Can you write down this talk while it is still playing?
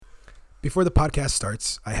Before the podcast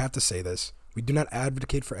starts, I have to say this. We do not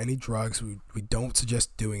advocate for any drugs. We don't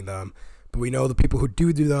suggest doing them. But we know the people who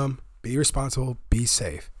do them, be responsible, be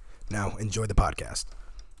safe. Now, enjoy the podcast.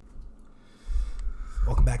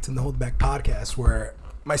 Welcome back to the Hold Back podcast, where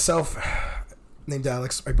myself, named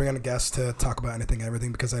Alex, I bring on a guest to talk about anything and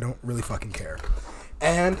everything because I don't really fucking care.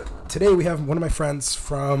 And today we have one of my friends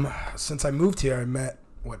from, since I moved here, I met,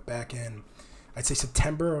 back in, I'd say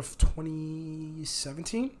September of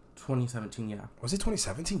 2017? 2017, yeah. Was it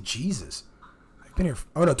 2017? Jesus. I've been here.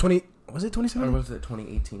 Was it 2017? Or was it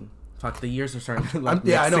 2018? Fuck, the years are starting to I know.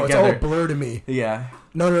 together. It's all blur to me. Yeah.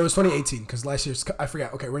 No, it was 2018 because last year's, I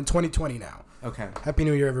forgot. Okay, we're in 2020 now. Okay. Happy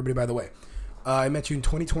New Year, everybody, by the way. I met you in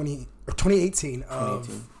 2018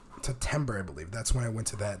 of September, I believe. That's when I went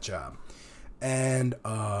to that job. And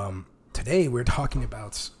today we're talking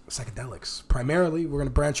about psychedelics. Primarily, we're going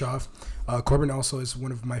to branch off. Corbin also is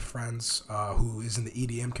one of my friends who is in the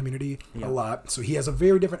EDM community a lot. So he has a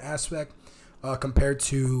very different aspect compared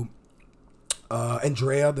to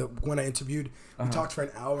Andrea, the one I interviewed. We talked for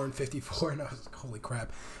an hour and 54, and I was like, holy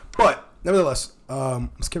crap. But nevertheless,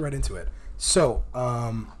 let's get right into it. So,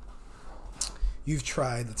 you've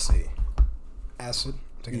tried, let's see, acid.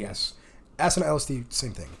 Take a guess. Acid and LSD,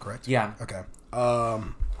 same thing, correct? Yeah. Okay.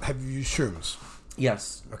 Have you used shrooms?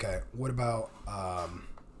 Yes. Okay. What about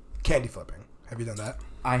candy flipping? Have you done that?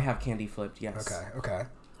 I have candy flipped, yes. Okay.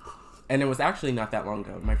 And it was actually not that long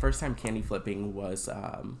ago. My first time candy flipping was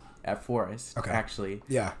at Forest, actually.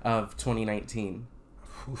 Yeah. Of 2019.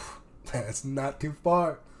 Oof, that's not too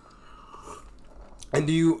far. And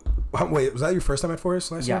wait, was that your first time at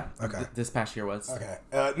Forest last year? Yeah. Okay. This past year was. Okay.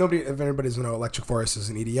 If anybody doesn't know, Electric Forest is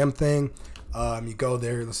an EDM thing. You go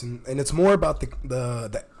there, listen, and it's more about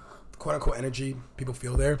the quote unquote energy people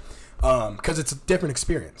feel there, because it's a different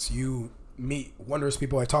experience. You meet wondrous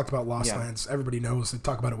people. I talked about Lost Lands. Everybody knows. I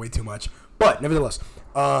talk about it way too much, but nevertheless,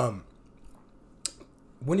 when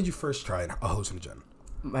did you first try a hallucinogen?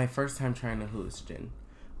 My first time trying a hallucinogen.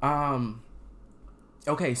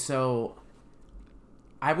 Okay, so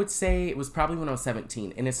I would say it was probably when I was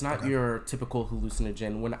 17, and it's not your typical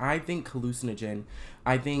hallucinogen. When I think hallucinogen,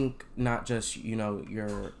 I think not just,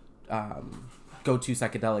 your go-to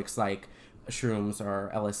psychedelics like shrooms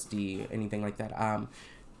or LSD, anything like that.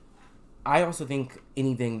 I also think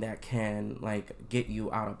anything that can, get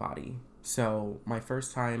you out of body. So my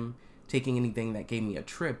first time taking anything that gave me a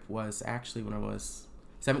trip was actually when I was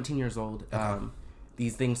 17 years old.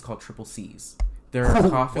 These things called triple C's. They're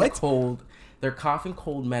cough and cold. They're cough and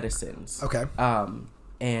cold medicines. Okay.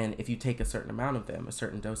 And if you take a certain amount of them, a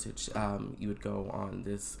certain dosage, you would go on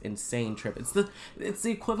this insane trip. It's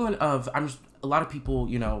the equivalent of a lot of people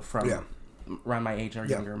from around my age or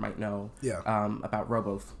younger might know about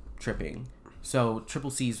robo tripping. So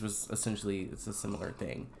triple C's was essentially it's a similar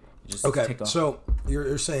thing. You just take off. So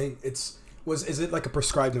you're saying is it like a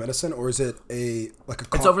prescribed medicine or is it a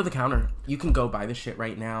It's over the counter. You can go buy the shit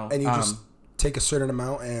right now. And you just take a certain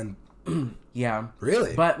amount and yeah.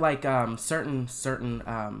 Really? But certain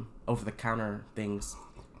over the counter things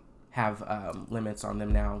have limits on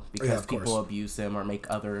them now because people abuse them or make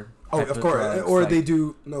other of course drugs, or they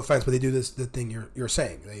do, no offense, but they do the thing you're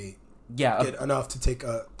saying. They get enough to take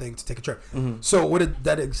a trip. Mm-hmm. So what did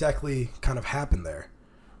that exactly kind of happen there?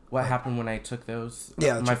 What happened when I took those?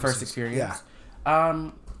 My first experience.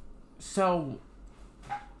 Yeah. So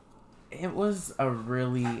it was a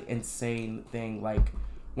really insane thing. Like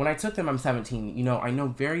when I took them, I'm 17. I know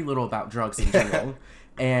very little about drugs in general,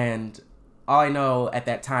 and all I know at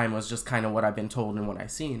that time was just kind of what I've been told and what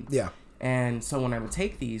I've seen. Yeah. And so when I would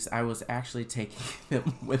take these, I was actually taking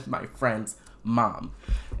them with my friend's mom.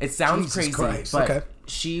 It sounds crazy, but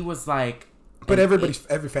she was like. But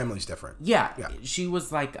every family's different. Yeah. She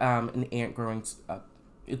was like an aunt growing up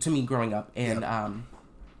to me growing up, and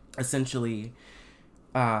essentially,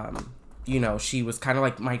 she was kind of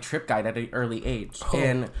like my trip guide at an early age. Oh.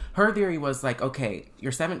 And her theory was like, okay,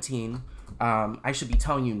 you're 17. I should be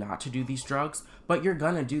telling you not to do these drugs, but you're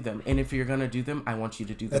gonna do them. And if you're gonna do them, I want you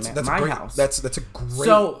to do them at my house. That's a great.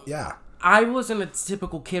 I wasn't a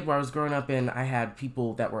typical kid where I was growing up and I had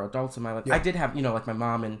people that were adults in my life. Yeah. I did have, like my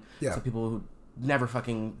mom and some people who never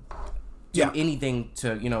fucking do anything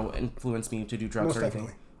to, influence me to do drugs or anything.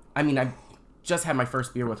 Definitely. I mean, I just had my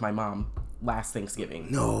first beer with my mom last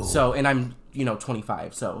Thanksgiving. No. So, and I'm,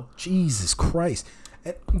 25, so. Jesus Christ.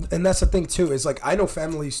 And that's the thing, too, is, I know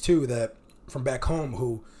families, too, that from back home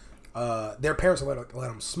who their parents will let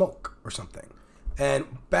them smoke or something. And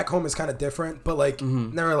back home is kind of different, but,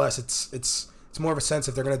 nevertheless, it's more of a sense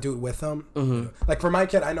if they're going to do it with them. Mm-hmm. Like, for my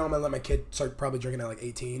kid, I know I'm going to let my kid start probably drinking at,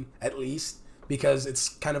 18, at least, because it's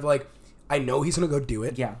kind of like, I know he's gonna go do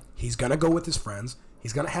it. Yeah. He's gonna go with his friends.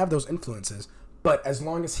 He's gonna have those influences. But as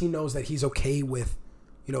long as he knows that he's okay with,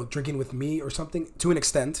 drinking with me or something to an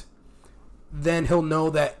extent, then he'll know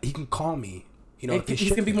that he can call me. He's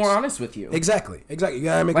gonna be more honest with you. Exactly. You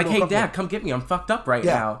gotta make like, hey, Dad, come get me. I'm fucked up right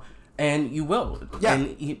now, and you will. Yeah.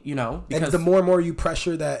 And because and the more and more you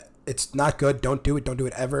pressure that it's not good, don't do it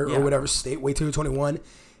ever, or whatever. Wait till you're 21.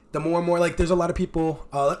 The more and more, like, there's a lot of people.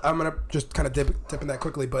 I'm gonna just kind of dip in that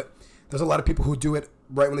quickly, but there's a lot of people who do it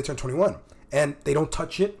right when they turn 21, and they don't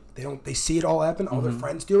touch it. They see it all happen. All their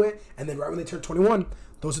friends do it, and then right when they turn 21,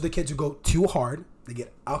 those are the kids who go too hard. They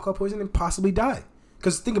get alcohol poisoning and possibly die.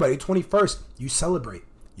 Because think about it, 21st, you celebrate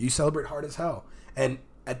hard as hell, and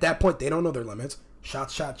at that point they don't know their limits. Shot,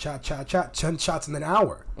 10 shots in an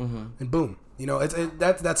hour, and boom.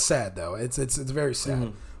 That's sad though. It's very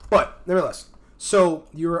sad, but nevertheless. So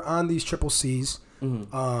you're on these triple C's,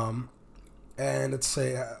 and let's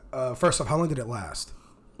say first off, how long did it last?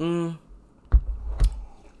 I'm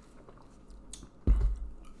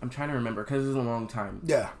trying to remember because it was a long time.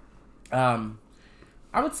 Yeah.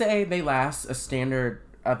 I would say they last a standard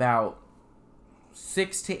about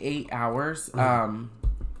 6 to 8 hours.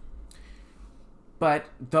 But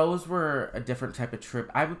those were a different type of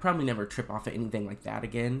trip. I would probably never trip off of anything like that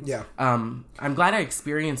again. Yeah. I'm glad I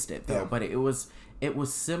experienced it though, Yeah. but it was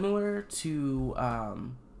similar to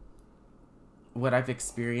what I've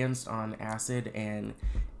experienced on acid and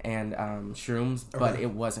shrooms, but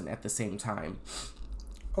it wasn't at the same time.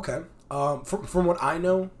 Okay. From what I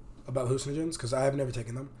know about hallucinogens, because I have never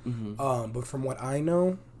taken them, but from what I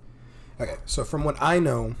know,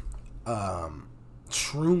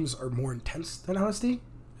 shrooms are more intense than LSD.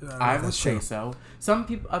 I would say so.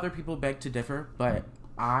 Other people beg to differ, but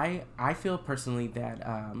I feel personally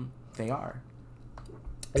that they are.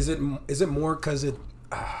 Is it more because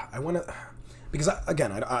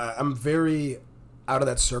I'm very out of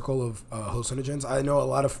that circle of hallucinogens. I know a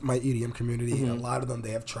lot of my EDM community, a lot of them,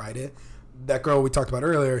 they have tried it. That girl we talked about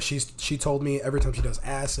earlier, she told me every time she does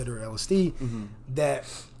acid or LSD that,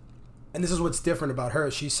 and this is what's different about her,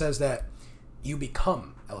 she says that you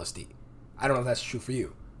become LSD. I don't know if that's true for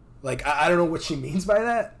you. Like, I don't know what she means by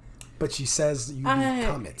that, but she says you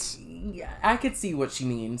become it. Yeah, I could see what she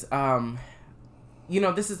means.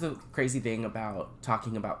 This is the crazy thing about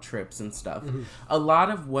talking about trips and stuff. A lot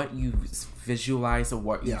of what you visualize or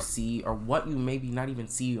what you see or what you maybe not even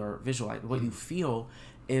see or visualize, what you feel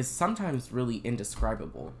is sometimes really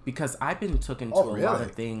indescribable. Because I've been taken to a lot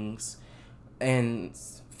of things and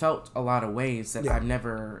felt a lot of ways that I've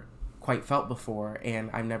never quite felt before, and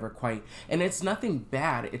I've never quite, and it's nothing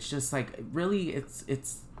bad. It's just like, really, it's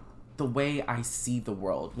the way I see the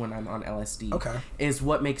world when I'm on LSD is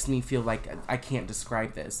what makes me feel like I can't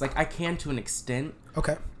describe this. Like, I can to an extent.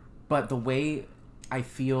 Okay. But the way I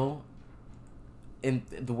feel in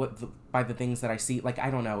by the things that I see, like, I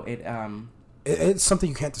don't know, it's something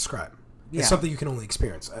you can't describe. It's something you can only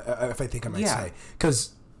experience, if I think I might say.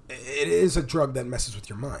 Because it is a drug that messes with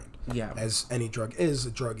your mind. Yeah. As any drug is.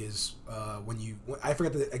 A drug is I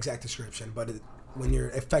forget the exact description, but it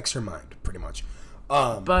affects your mind, pretty much.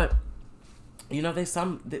 But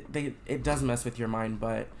it does mess with your mind,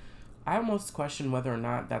 but I almost question whether or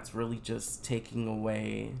not that's really just taking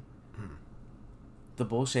away the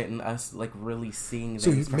bullshit and us, like, really seeing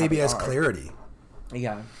things. So maybe as clarity.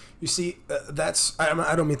 Yeah. You see, that's,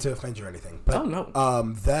 I don't mean to offend you or anything, but oh,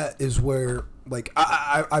 no. That is where, like,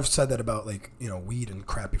 I've said that about, like, weed and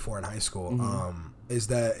crap before in high school, is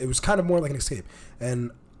that it was kind of more like an escape.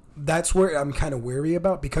 And that's where I'm kind of wary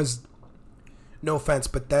about, because, no offense,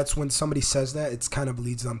 but that's when somebody says that, it's kind of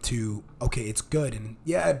leads them to, okay, it's good. And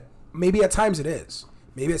yeah, maybe at times it is.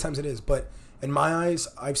 But in my eyes,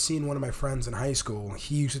 I've seen one of my friends in high school,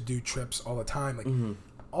 he used to do trips all the time, like,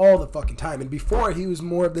 all the fucking time. And before, he was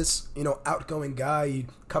more of this, outgoing guy. He'd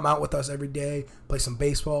come out with us every day, play some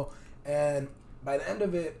baseball. And by the end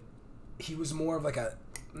of it, he was more of like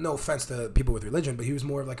no offense to people with religion, but he was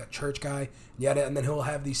more of like a church guy. And then he'll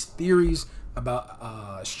have these theories about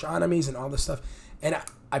astronomies and all this stuff. And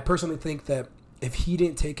I personally think that if he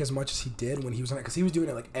didn't take as much as he did when he was on it, because he was doing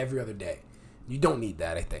it like every other day. You don't need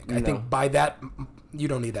that, I think. No. I think by that, you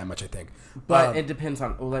don't need that much, I think. But it depends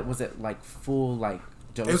on, was it like full, like,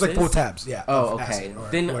 doses? It was like full tabs, yeah. Oh, okay.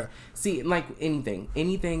 Then, see, like, anything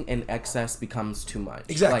in excess becomes too much.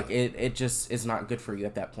 Exactly. Like, it just is not good for you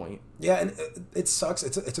at that point. Yeah, and it sucks.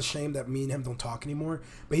 It's a shame that me and him don't talk anymore,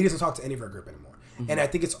 but he doesn't talk to any of our group anymore. And I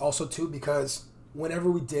think it's also, too, because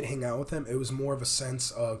whenever we did hang out with him, it was more of a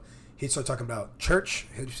sense of, he'd start talking about church,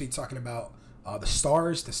 he'd start talking about the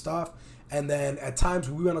stars, the stuff, and then at times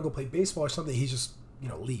when we want to go play baseball or something, he just,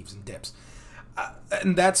 leaves and dips.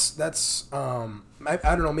 And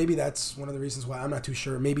I don't know, maybe that's one of the reasons why. I'm not too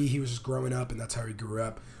sure. Maybe he was just growing up and that's how he grew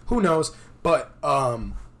up. Who knows? But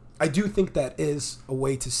I do think that is a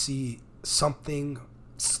way to see something,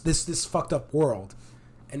 this fucked up world,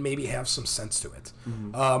 and maybe have some sense to it.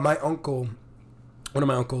 Mm-hmm. One of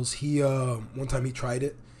my uncles, he one time he tried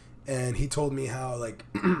it, and he told me how like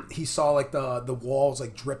he saw like the walls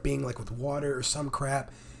like dripping like with water or some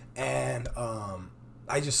crap, and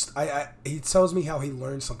he tells me how he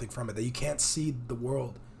learned something from it, that you can't see the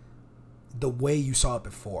world the way you saw it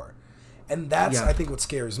before. And that's, I think, what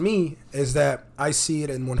scares me, is that I see it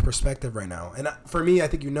in one perspective right now. And for me, I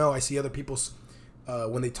think, I see other people's,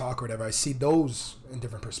 when they talk or whatever, I see those in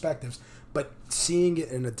different perspectives. But seeing it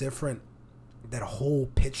in that whole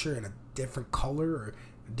picture in a different color or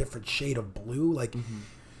a different shade of blue, like,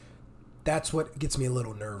 that's what gets me a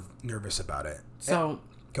little nervous about it. So,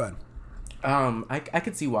 go ahead. I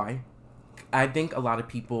could see why. I think a lot of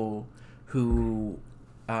people who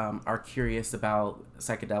are curious about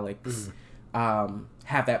psychedelics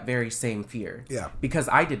have that very same fear. Yeah. Because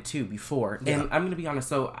I did too before. Yeah. And I'm going to be honest.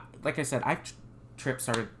 So, like I said, I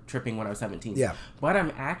started tripping when I was 17. Yeah. But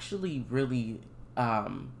I'm actually really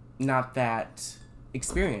not that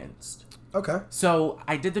experienced. Okay. So,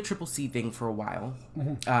 I did the Triple C thing for a while.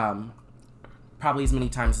 Mm-hmm. Probably as many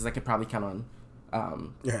times as I could probably count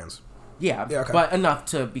on your hands. Yeah, okay. But enough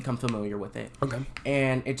to become familiar with it. Okay.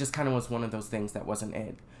 And it just kind of was one of those things that wasn't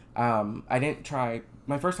it. I didn't try...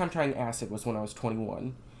 My first time trying acid was when I was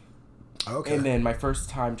 21. Okay. And then my first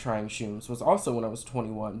time trying shrooms was also when I was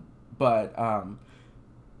 21. But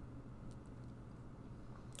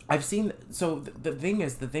I've seen... So the thing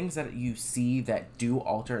is, the things that you see that do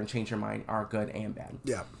alter and change your mind are good and bad.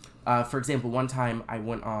 Yeah. For example, one time I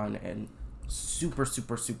went on a super,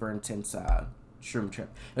 super, super intense... shroom trip.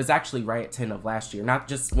 It was actually Riot 10 of last year, not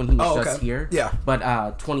just when he was just here. Yeah. But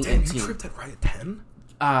 2018. Damn, you tripped at Riot 10?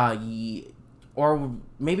 Or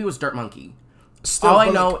maybe it was Dirt Monkey. Still, all I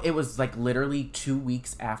know, it was like literally 2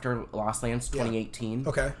 weeks after Lost Lands 2018.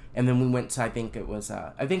 Okay. And then we went to, I think it was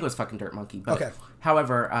fucking Dirt Monkey. But okay.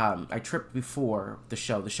 However, I tripped before the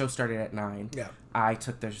show. The show started at 9. Yeah. I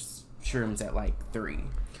took the shrooms at like 3.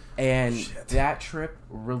 And that trip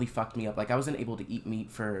really fucked me up. Like, I wasn't able to eat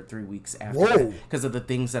meat for 3 weeks after because of the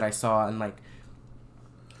things that I saw. And like,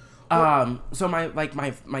 so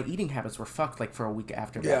my eating habits were fucked like for a week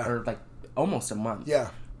after that, or like almost a month. Yeah.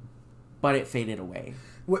 But it faded away.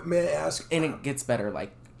 What, may I ask? And it gets better.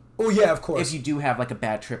 Like, oh yeah, of course. If you do have like a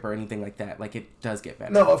bad trip or anything like that, like it does get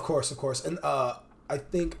better. No, of course. And I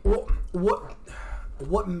think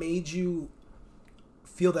what made you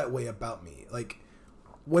feel that way about me? Like,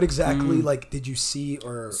 what exactly, like, did you see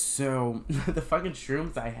or... So, the fucking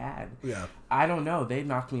shrooms I had. Yeah. I don't know. They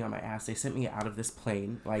knocked me on my ass. They sent me out of this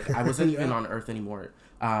plane. Like, I wasn't even on Earth anymore.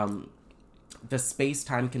 The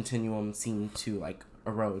space-time continuum seemed to, like,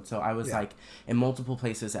 erode. So, I was, like, in multiple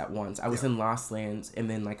places at once. I was in Lost Lands, and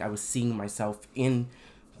then, like, I was seeing myself in,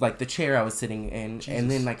 like, the chair I was sitting in. Jesus.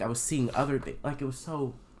 And then, like, I was seeing other things. Like, it was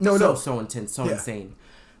so intense, so insane.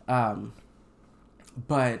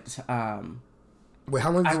 Wait,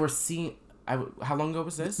 how long? How long ago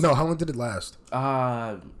was this? No, how long did it last?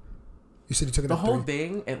 You said you took it. The whole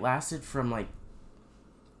thing. It lasted from like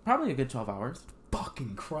probably a good 12 hours.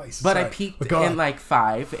 Fucking Christ! But I peaked in like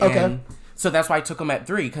 5, and so that's why I took them at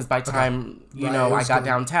 3. Because by the time I got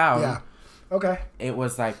downtown, it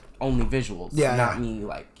was like only visuals, not me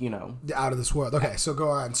like out of this world. Okay, so go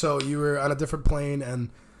on. So you were on a different plane, and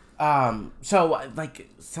so like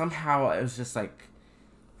somehow it was just like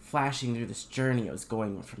flashing through this journey. I was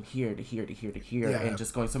going from here to here to here to here, and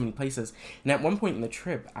just going so many places. And at one point in the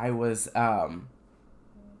trip, I was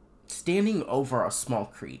standing over a small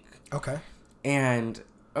creek. Okay. And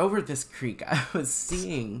over this creek, I was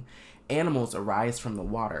seeing animals arise from the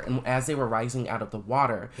water. And as they were rising out of the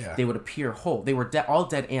water, they would appear whole. They were all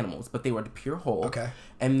dead animals, but they would appear whole. Okay.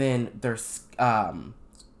 And then their skin,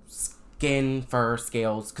 fur,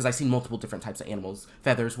 scales, because I've seen multiple different types of animals,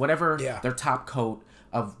 feathers, whatever their top coat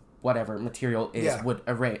of whatever material is would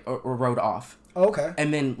erode off. Okay.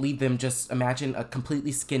 And then leave them, just imagine a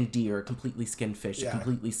completely skinned deer, a completely skinned fish, a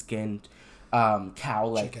completely skinned cow,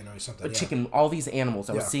 like chicken or something. Chicken, all these animals,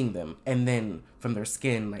 I was seeing them. And then from their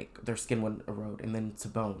skin, like their skin would erode, and then to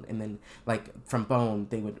bone, and then like from bone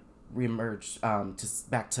they would reemerge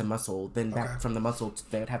back to muscle, then back from the muscle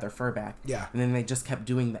they would have their fur back. Yeah. And then they just kept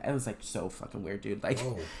doing that. It was like so fucking weird, dude. Like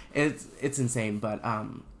it's insane, but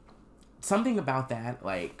something about that,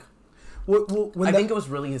 like I think it was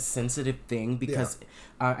really a sensitive thing because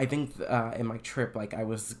I think in my trip, like I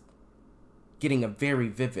was getting a very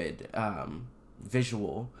vivid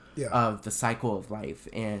visual Yeah. of the cycle of life,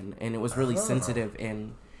 and it was really sensitive,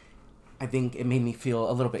 and I think it made me feel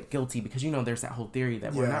a little bit guilty because, you know, there's that whole theory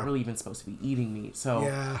that we're not really even supposed to be eating meat.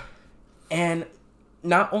 So, and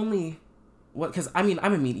not only because I mean,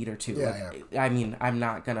 I'm a meat eater too. I mean, I'm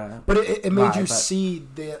not gonna. But it made you see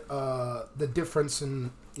the difference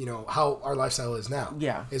in, you know, how our lifestyle is now.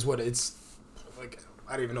 Yeah, is what it's like.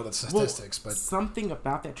 I don't even know the statistics, but something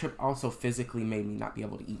about that trip also physically made me not be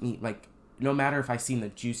able to eat meat. Like, no matter if I seen the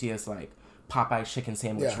juiciest like Popeye chicken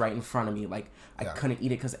sandwich right in front of me, like I couldn't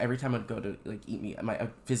eat it because every time I'd go to like eat meat, I'd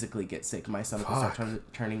physically get sick. My stomach would start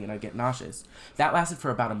turning, and I'd get nauseous. That lasted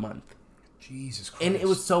for about a month. Jesus Christ! And it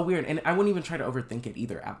was so weird, and I wouldn't even try to overthink it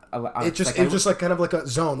either. It was just like kind of like a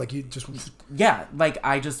zone, like you just like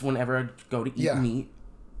I just whenever I'd go to eat meat.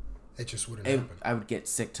 It just wouldn't happen. I would get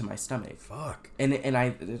sick to my stomach. Fuck. And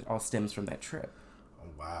it all stems from that trip. Oh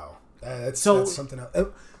wow, that's something else.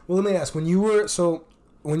 Well, let me ask: when you were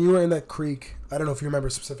in that creek, I don't know if you remember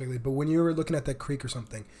specifically, but when you were looking at that creek or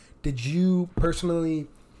something, did you feel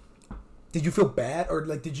bad, or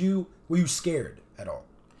like were you scared at all?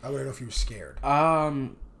 I want to know if you were scared.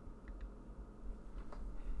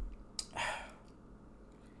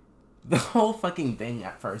 The whole fucking thing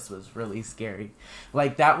at first was really scary.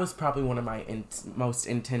 Like, that was probably one of my most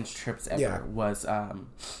intense trips ever, was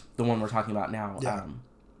the one we're talking about now. Yeah.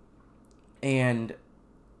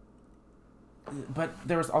 But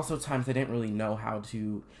there was also times I didn't really know how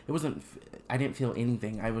to... I didn't feel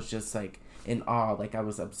anything. I was just, like, in awe, like I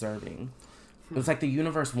was observing. It was like the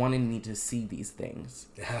universe wanted me to see these things.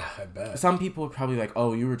 Yeah, I bet. Some people would probably like,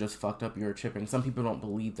 oh, you were just fucked up, you were tripping. Some people don't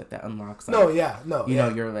believe that unlocks. Like, you know,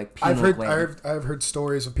 you're like. I've heard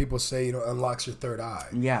stories of people say, you know, unlocks your third eye.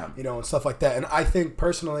 Yeah. You know, and stuff like that. And I think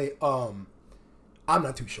personally, I'm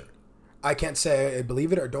not too sure. I can't say I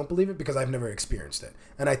believe it or don't believe it because I've never experienced it.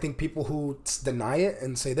 And I think people who deny it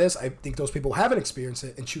and say this, I think those people haven't experienced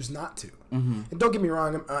it and choose not to. Mm-hmm. And don't get me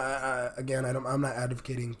wrong. I'm not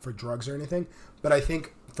advocating for drugs or anything, but I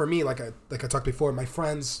think for me, like I talked before, my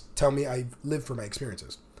friends tell me I live for my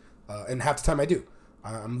experiences, and half the time I do.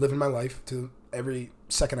 I'm living my life to every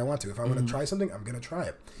second I want to. If I want to try something, I'm gonna try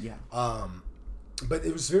it. Yeah. But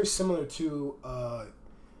it was very similar to.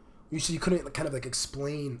 You couldn't kind of like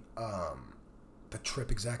explain the trip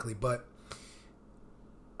exactly, but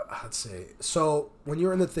let's see. So when you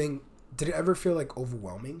were in the thing, did it ever feel like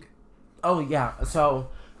overwhelming? Oh yeah. So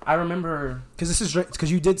I remember because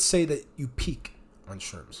you did say that you peak on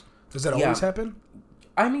shrooms. Does that always happen?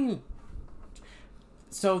 I mean,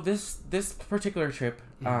 so this particular trip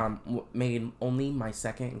made only my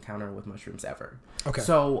second encounter with mushrooms ever. Okay.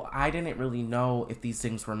 So I didn't really know if these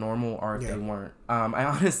things were normal or if they weren't. I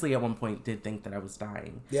honestly at one point did think that I was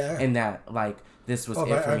dying. Yeah. And that like this was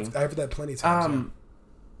it for me. I've heard that plenty of times.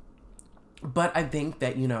 But I think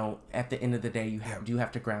that, you know, at the end of the day, you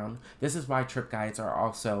have to ground. This is why trip guides are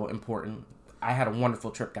also important. I had a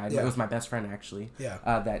wonderful trip guide. It was my best friend actually. Yeah.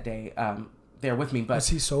 That day. There with me, but was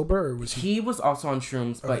he sober or was he? He was also on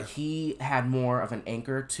shrooms, but he had more of an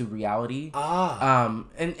anchor to reality.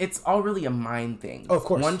 And it's all really a mind thing. Oh, of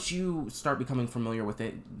course. Once you start becoming familiar with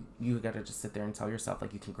it, you gotta just sit there and tell yourself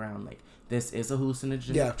like you can ground. Like, this is a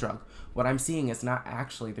hallucinogenic drug. What I'm seeing is not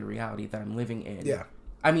actually the reality that I'm living in. Yeah.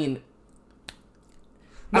 I mean.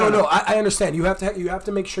 I understand. You have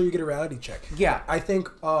to make sure you get a reality check. Yeah. I think.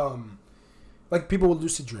 Like people with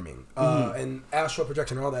lucid dreaming and astral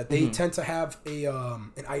projection and all that, they tend to have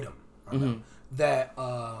an item on them that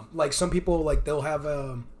like some people, like they'll have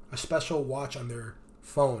a special watch on their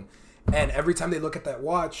phone, and every time they look at that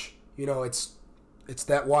watch, you know, it's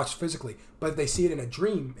that watch physically, but if they see it in a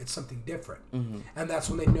dream, it's something different, and that's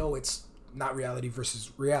when they know it's not reality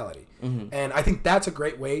versus reality. And I think that's a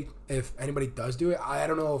great way if anybody does do it. I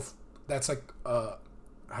don't know if that's like how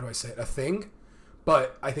do I say it, a thing.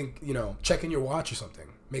 But I think, you know, checking your watch or something,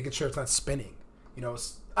 making sure it's not spinning, you know,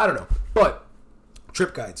 I don't know. But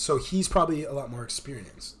trip guide, so he's probably a lot more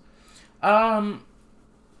experienced. To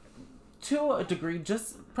a degree,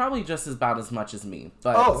 probably just about as much as me.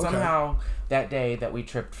 But somehow that day that we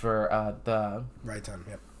tripped for the Right Time,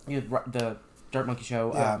 the Dirt Monkey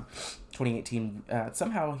Show, 2018,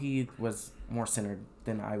 somehow he was more centered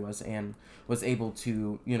than I was and was able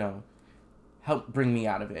to, you know, help bring me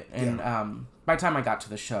out of it. And by the time I got to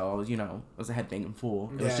the show, I was, you know, it was a headbanging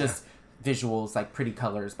fool. It was just visuals, like pretty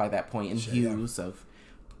colors by that point, and hues of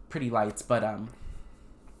pretty lights. But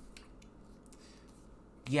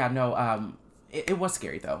it was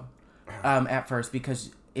scary though, at first,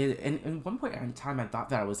 because in one point in time I thought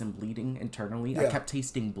that I wasn't bleeding internally. I kept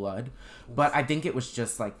tasting blood, but I think it was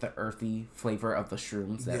just like the earthy flavor of the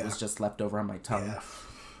shrooms that was just left over on my tongue.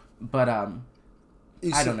 But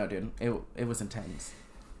I don't know, dude. It was intense.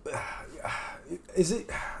 Is it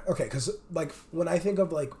okay? Because like when I think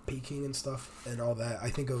of like peaking and stuff and all that, I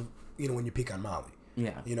think of when you peak on Molly.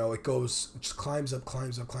 Yeah. It just climbs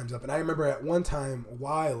up. And I remember at one time a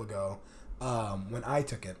while ago, when I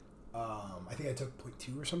took it, I think I took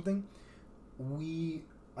 0.2 or something.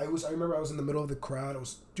 I remember I was in the middle of the crowd. I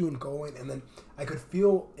was going, and then I could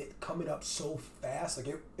feel it coming up so fast.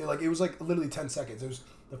 It was like literally 10 seconds. It was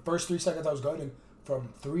the first 3 seconds I was going, and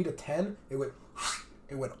from 3 to 10, it went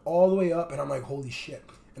all the way up, and I'm like, holy shit.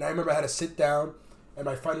 And I remember I had to sit down, and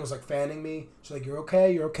my friend was like fanning me. She's like, you're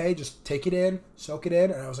okay, just take it in, soak it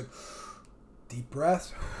in. And I was like, deep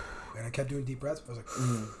breath, and I kept doing deep breaths. I was like,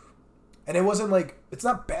 and it wasn't like, it's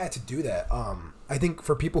not bad to do that. I think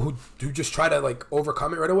for people who do just try to like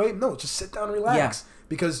overcome it right away, no, just sit down and relax. Yeah.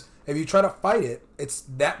 Because if you try to fight it, it's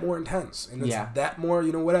that more intense, and it's that more,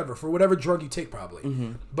 whatever, for whatever drug you take probably.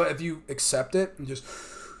 Mm-hmm. But if you accept it and just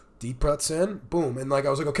deep breaths in, boom, and like I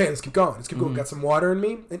was like, okay, let's keep going. Got some water in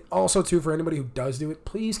me, and also too for anybody who does do it,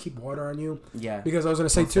 please keep water on you. Yeah. Because I was gonna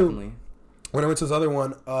say too, definitely. When I went to this other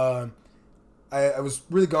one, I was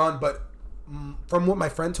really gone, but from what my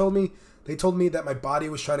friend told me, they told me that my body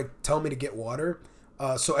was trying to tell me to get water.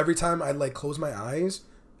 So every time I like close my eyes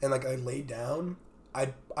and like I laid down,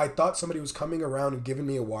 I thought somebody was coming around and giving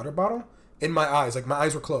me a water bottle in my eyes, like my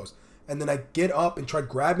eyes were closed, and then I get up and try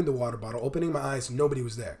grabbing the water bottle, opening my eyes, and nobody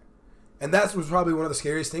was there. And that was probably one of the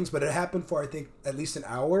scariest things, but it happened for, I think, at least an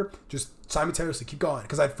hour, just simultaneously keep going.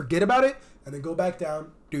 Because I'd forget about it, and then go back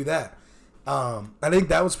down, do that. I think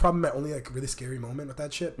that was probably my only, like, really scary moment with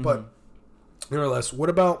that shit. Mm-hmm. But, nevertheless, what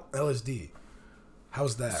about LSD?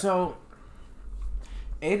 How's that? So,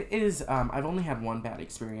 it is, I've only had one bad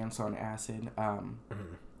experience on acid.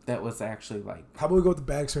 That was actually, like... How about we go with the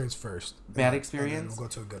bad experience first? Bad experience? And then we'll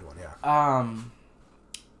go to a good one, yeah.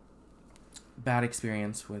 Bad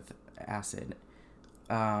experience with acid.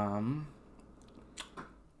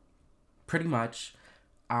 Pretty much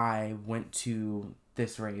I went to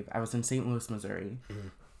this rave. I was in St. Louis, Missouri,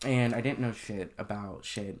 and I didn't know shit about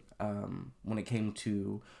shit when it came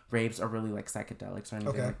to raves or really like psychedelics or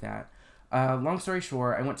anything like that. Long story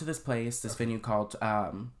short, I went to this venue called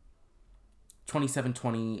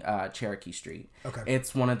 2720 Cherokee Street. Okay.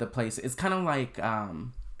 It's one of the places. It's kind of like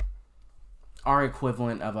our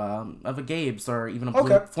equivalent of a Gabe's or even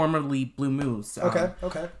a formerly Blue Moose. Okay.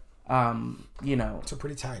 So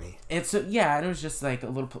pretty tiny. It's and it was just like a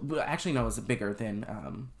little. Actually, no, it was bigger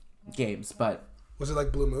than Gabe's, but was it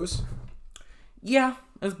like Blue Moose? Yeah,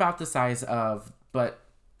 it was about the size of, but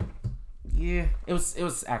yeah, it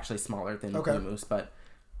was actually smaller than Blue Moose, but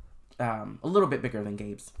a little bit bigger than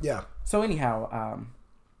Gabe's. Yeah. So anyhow,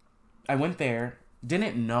 I went there.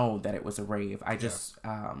 Didn't know that it was a rave. I just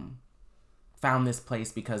found this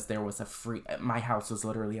place because there was a free... My house was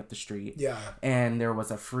literally up the street. Yeah. And there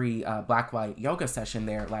was a free black light yoga session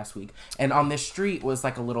there last week. And on this street was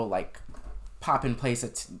like a little like pop-in place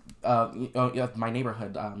at my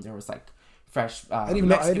neighborhood. There was like fresh... I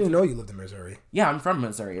didn't know you lived in Missouri. Yeah, I'm from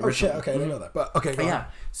Missouri. Oh shit, okay, I didn't know that. But okay, go on.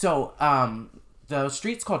 So the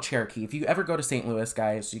street's called Cherokee. If you ever go to St. Louis,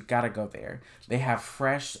 guys, you gotta go there. They have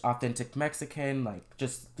fresh, authentic Mexican, like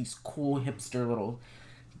just these cool hipster little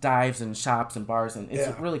dives and shops and bars, and it's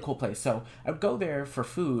a really cool place. So I would go there for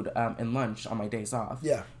food and lunch on my days off.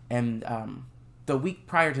 Yeah. And the week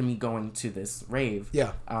prior to me going to this rave,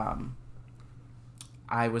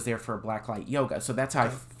 I was there for blacklight yoga. So that's how I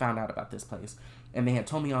found out about this place. And they had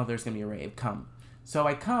told me, oh, there's going to be a rave. Come. So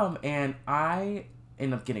I come, and I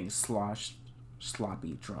end up getting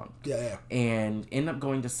sloppy drunk. Yeah. And end up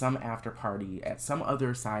going to some after party at some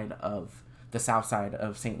other side of the south side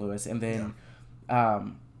of St. Louis. And then...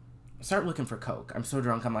 start looking for coke. I'm so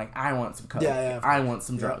drunk. I'm like, I want some coke. I want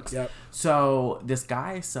some drugs. Yep. So this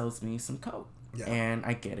guy sells me some coke, and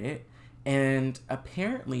I get it. And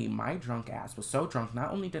apparently, my drunk ass was so drunk.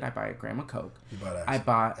 Not only did I buy a gram of coke, I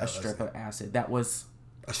bought a strip of acid. That was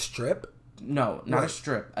a strip. No, not a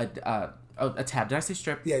strip. A tab. Did I say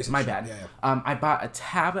strip? Yeah, my strip. bad. Yeah. I bought a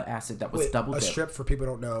tab of acid that was double dipped. A strip, for people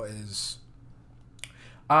who don't know, is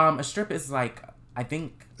a strip is like. I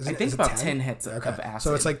think about 10 hits of acid.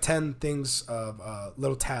 So it's like 10 things of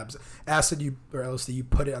little tabs. Acid or LSD, you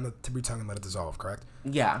put it on the tip of your tongue and let it dissolve, correct?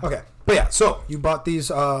 Yeah. Okay. But yeah, so you bought these,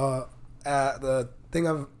 the thing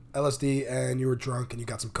of LSD, and you were drunk, and you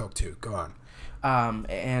got some coke too. Go on.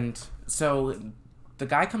 And so the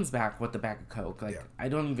guy comes back with the bag of coke. Like, I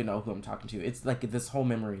don't even know who I'm talking to. It's like this whole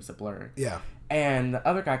memory is a blur. Yeah. And the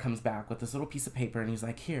other guy comes back with this little piece of paper, and he's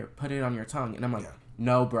like, here, put it on your tongue. And I'm like,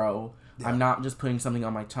 no, bro. Yeah. I'm not just putting something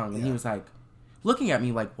on my tongue. And he was like, looking at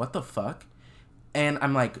me like, what the fuck? And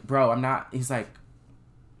I'm like, bro, I'm not. He's like,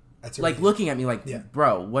 like looking at me like,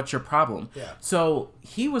 bro, what's your problem? Yeah. So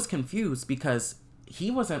he was confused because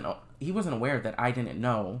he wasn't aware that I didn't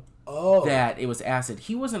know that it was acid.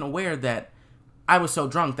 He wasn't aware that I was so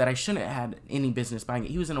drunk that I shouldn't have had any business buying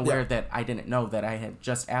it. He wasn't aware that I didn't know that I had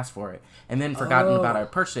just asked for it and then forgotten about I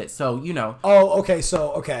purchased it. So, you know. Oh, okay.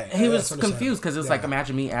 So, okay. He was confused because it was like,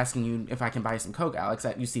 imagine me asking you if I can buy some Coke, Alex,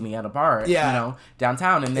 that you see me at a bar, you know,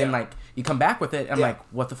 downtown. And then, like, you come back with it. I'm like,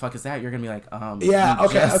 what the fuck is that? You're going to be like, yeah,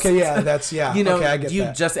 okay, yeah, that's, yeah. You know, okay, I get you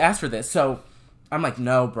that. just asked for this. So, I'm like,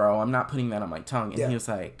 no, bro, I'm not putting that on my tongue. And he was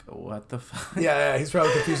like, what the fuck? Yeah, he's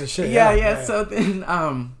probably confused as shit. Yeah. So then,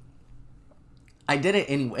 I did it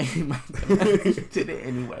anyway. Did it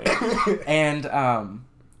anyway. And,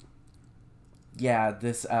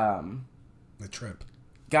 this, the trip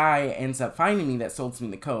guy ends up finding me that sold me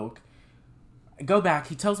the Coke. I go back.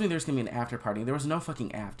 He tells me there's going to be an after party. There was no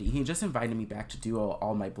fucking after. He just invited me back to do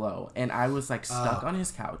all my blow. And I was, like, stuck on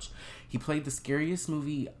his couch. He played the scariest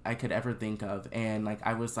movie I could ever think of. And, like,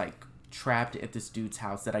 I was, like, trapped at this dude's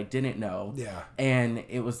house that I didn't know. Yeah. And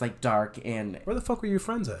it was, like, dark. And where the fuck were your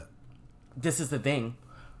friends at? This is the thing.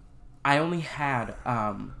 I only had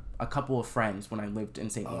a couple of friends when I lived in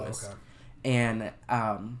St. Louis. Okay. And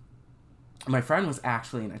my friend was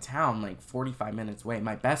actually in a town like 45 minutes away.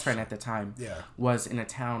 My best friend at the time was in a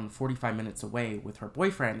town 45 minutes away with her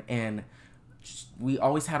boyfriend. And we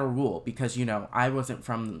always had a rule because, you know, I wasn't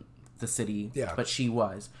from the city, but she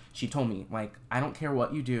was. She told me, like, I don't care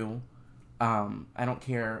what you do. I don't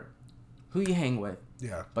care who you hang with.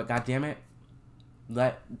 Yeah. But goddamn it,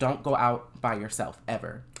 don't go out by yourself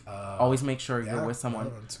ever. Always make sure you're with someone.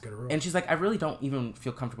 That's a good rule. And she's like, I really don't even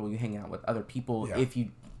feel comfortable you hanging out with other people if you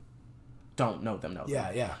don't know them.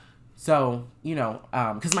 Yeah. So, you know,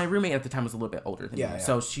 because my roommate at the time was a little bit older than me.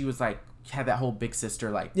 So she was like, had that whole big sister,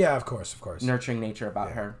 like, of course, nurturing nature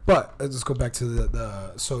about her. But let's go back to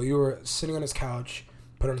the. So you were sitting on his couch,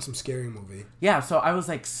 put on some scary movie. Yeah. So I was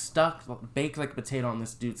like stuck, baked like a potato on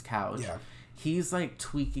this dude's couch. Yeah. He's like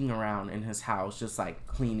tweaking around in his house, just like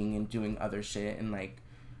cleaning and doing other shit, and like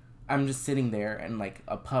I'm just sitting there and like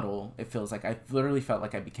a puddle. It feels like I literally felt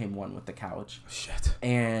like I became one with the couch. Shit.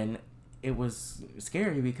 And it was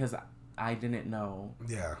scary because I didn't know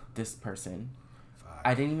this person. Fuck.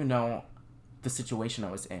 I didn't even know the situation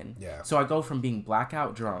I was in. Yeah. So I go from being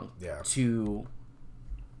blackout drunk to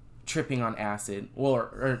tripping on acid,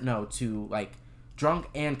 to like drunk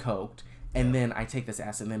and coked, and then I take this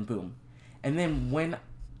acid, and then boom. And then when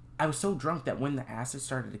I was so drunk that when the acid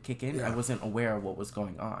started to kick in, I wasn't aware of what was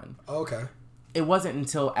going on. Okay. It wasn't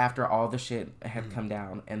until after all the shit had come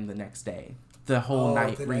down and the next day, the whole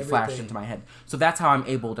night reflashed into my head. So that's how I'm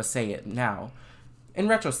able to say it now. In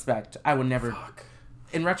retrospect, I would never... Fuck.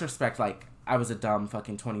 In retrospect, like, I was a dumb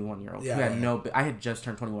fucking 21-year-old who had no... I had just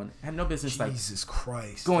turned 21. I had no business, Jesus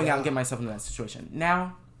Christ. going out and getting myself into that situation.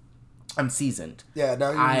 Now... I'm seasoned. Yeah,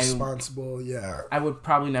 now you're responsible. Yeah, I would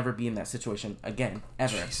probably never be in that situation again,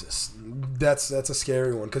 ever. Jesus, that's a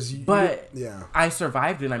scary one because I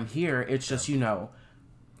survived and I'm here. It's just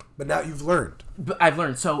But now you've learned. But I've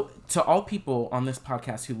learned. So to all people on this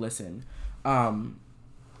podcast who listen, and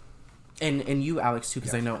you, Alex, too,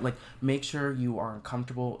 because I know, like, make sure you are in a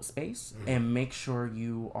comfortable space and make sure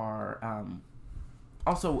you are.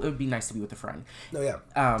 Also, it would be nice to be with a friend. No, yeah,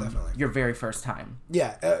 definitely. Your very first time.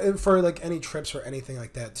 Yeah, for like any trips or anything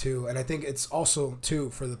like that too. And I think it's also too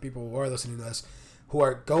for the people who are listening to this,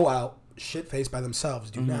 who go out shit faced by themselves.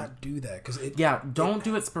 Do not do that because don't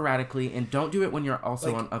do it sporadically and don't do it when you're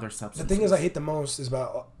also on other substances. The thing is, I hate the most is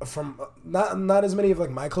about from not as many of like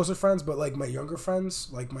my closer friends, but like my younger friends,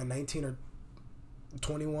 like my 19 or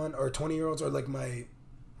 21 or 20-year-olds, or like my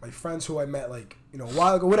friends who I met like a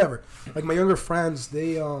while ago, whatever. Like my younger friends,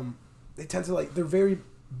 they tend to like their very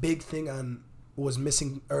big thing on was the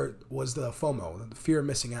FOMO, the fear of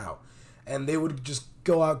missing out, and they would just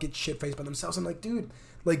go out get shit faced by themselves. I'm like, dude,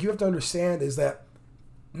 like you have to understand is that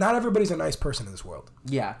not everybody's a nice person in this world.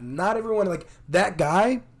 Yeah, not everyone like that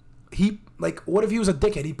guy. He like what if he was a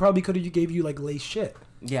dickhead? He probably could have gave you like lace shit.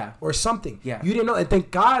 Yeah. Or something. Yeah. You didn't know. And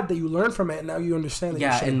thank God that you learned from it and now you understand that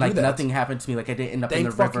you shouldn't and like do that. nothing happened to me. Like I didn't end up in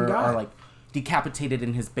the river or like decapitated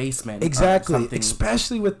in his basement. Exactly.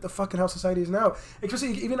 Especially with the fucking how society is now.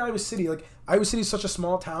 Especially even Iowa City. Like Iowa City is such a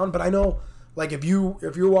small town, but I know like if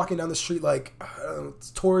you're walking down the street like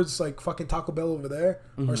towards like fucking Taco Bell over there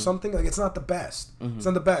or something, like it's not the best. It's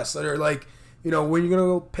not the best. Or like when you're gonna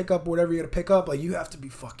go pick up whatever you're gonna pick up, like you have to be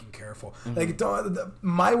fucking careful. Like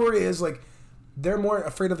my worry is like they're more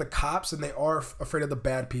afraid of the cops than they are afraid of the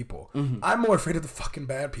bad people. I'm more afraid of the fucking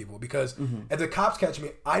bad people because if the cops catch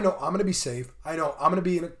me, I know I'm gonna be safe. I know I'm gonna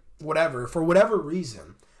be in for whatever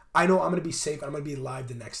reason. I know I'm gonna be safe. I'm gonna be alive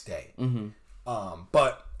the next day. Mm-hmm.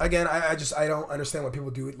 But again, I don't understand why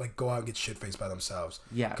people do it. Like go out and get shit faced by themselves.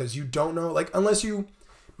 Yeah. Because you don't know. Like unless you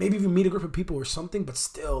maybe if you meet a group of people or something. But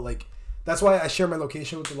still, like that's why I share my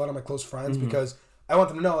location with a lot of my close friends because I want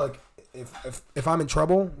them to know like if I'm in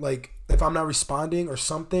trouble, like if I'm not responding or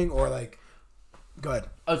something or like. Go ahead.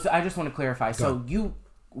 Oh, so I just want to clarify. So you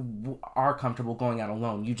are comfortable going out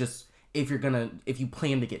alone. You just if you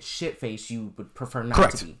plan to get shit faced, you would prefer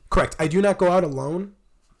not to be. Correct. I do not go out alone.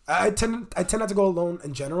 I tend not to go alone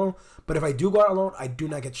in general. But if I do go out alone, I do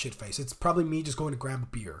not get shit faced. It's probably me just going to grab a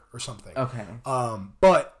beer or something. Okay.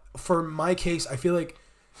 But for my case, I feel like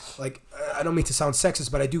I don't mean to sound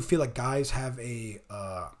sexist, but I do feel like guys have a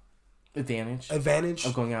advantage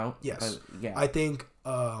of going out. Yes. Yeah. I think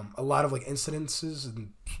a lot of like incidences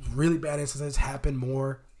and really bad incidents happen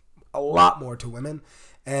a lot more to women,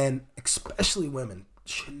 and especially women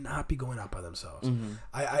should not be going out by themselves.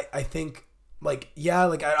 I think like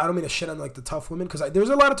I don't mean to shit on like the tough women because there's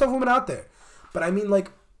a lot of tough women out there, but I mean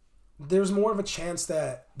like there's more of a chance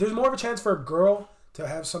for a girl to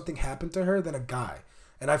have something happen to her than a guy,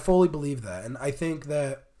 and I fully believe that, and I think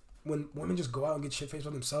that when women just go out and get shit faced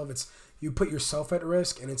by themselves, you put yourself at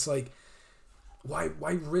risk, and it's like, why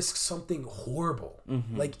risk something horrible?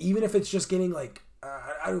 Like even if it's just getting like,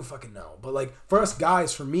 I don't fucking know, but like for us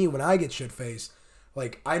guys, for me, when I get shit faced,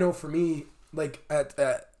 like I know for me, like at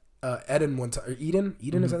Eden one time, or Eden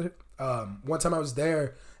is that it? One time I was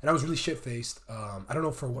there and I was really shit faced. I don't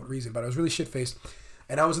know for what reason, but I was really shit faced,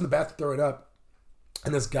 and I was in the bathroom throwing up.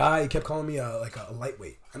 And this guy, he kept calling me a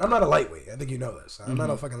lightweight. And I'm not a lightweight. I think you know this. I'm not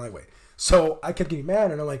a fucking lightweight. So I kept getting mad,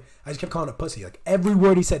 and I just kept calling him pussy. Like, every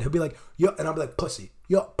word he said, he'll be like, yo, and I'll be like, pussy.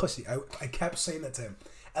 Yo, pussy. I kept saying that to him.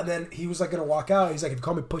 And then he was, like, going to walk out. He's like, if you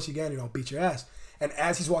call me pussy again, I'll beat your ass. And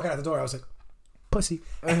as he's walking out the door, I was like, pussy.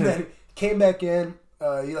 And then came back in.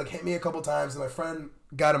 He, like, hit me a couple times, and my friend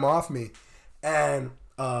got him off me. And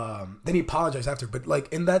then he apologized after, but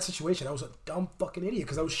like in that situation, I was a dumb fucking idiot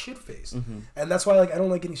because I was shit faced, and that's why like I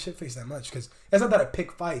don't like getting shit faced that much because it's not that I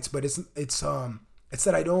pick fights, but it's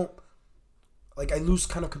that I don't like I lose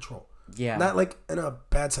kind of control. Yeah, not like in a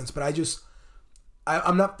bad sense, but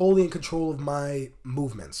I'm not fully in control of my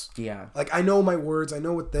movements. Yeah, like I know my words, I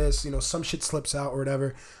know what this, some shit slips out or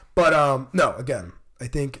whatever, but no, again, I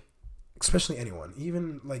think especially anyone,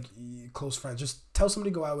 even like close friends, just tell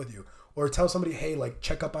somebody to go out with you. Or tell somebody, hey, like,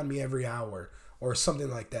 check up on me every hour. Or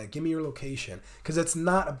something like that. Give me your location. Because it's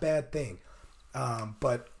not a bad thing.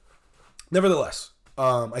 But nevertheless,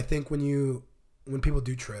 I think when people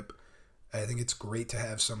do trip, I think it's great to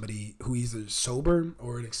have somebody who either sober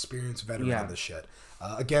or an experienced veteran on this shit.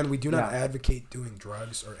 Again, we do not advocate doing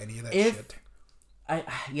drugs or any of that shit.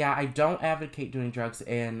 I don't advocate doing drugs.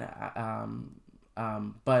 And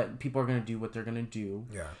but people are going to do what they're going to do.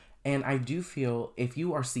 Yeah. And I do feel if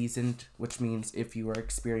you are seasoned, which means if you are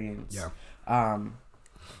experienced,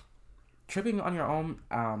 tripping on your own,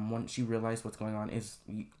 once you realize what's going on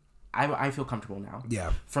I feel comfortable now.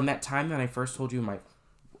 Yeah. From that time that I first told you my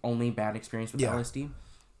only bad experience with LSD,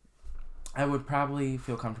 I would probably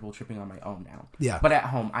feel comfortable tripping on my own now. Yeah. But at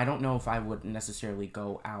home, I don't know if I would necessarily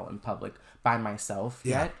go out in public by myself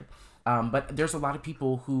yet. But there's a lot of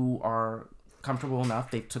people who are comfortable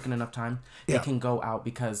enough, they've taken enough time, they can go out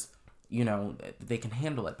because they can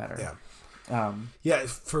handle it better.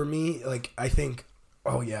 For me, like I think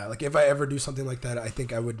like if I ever do something like that, I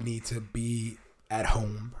think I would need to be at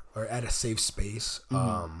home or at a safe space.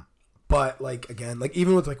 But like again, like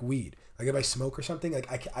even with like weed, like if I smoke or something,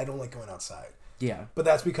 like I don't like going outside. But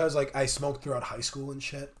that's because like I smoked throughout high school and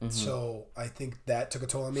shit, so I think that took a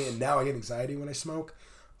toll on me, and now I get anxiety when I smoke.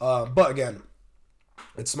 But again,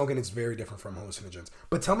 smoking is very different from hallucinogens.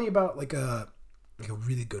 But tell me about like a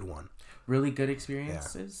really good one. Really good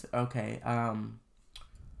experiences? Yeah. Okay.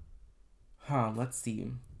 Let's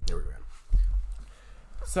see. There we go.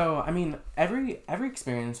 So, I mean, every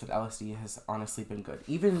experience with LSD has honestly been good.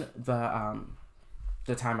 Even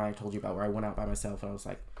the time I told you about where I went out by myself and I was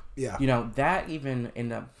like, that even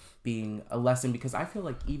ended up being a lesson, because I feel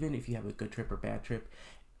like even if you have a good trip or bad trip,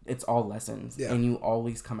 it's all lessons, and you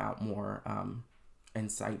always come out more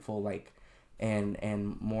insightful, like,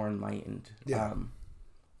 and more enlightened.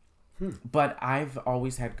 But I've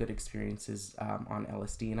always had good experiences on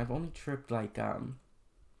LSD, and I've only tripped like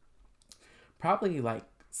probably like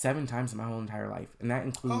 7 times in my whole entire life, and that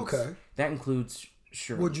includes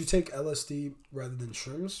shrooms. Would you take LSD rather than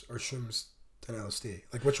shrooms, or shrooms than LSD?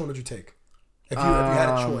 Like, which one would you take if you had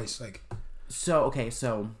a choice? Like, so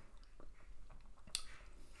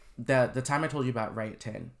the time I told you about right at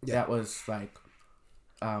 10, that was like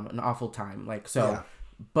an awful time. Like, so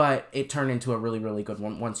but it turned into a really, really good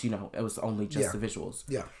one once, it was only just the visuals.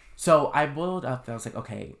 Yeah. So I boiled up. I was like,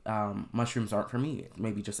 okay, mushrooms aren't for me.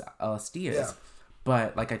 Maybe just LSD is. Yeah.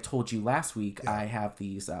 But like I told you last week, I have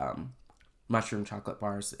these mushroom chocolate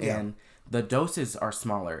bars, and the doses are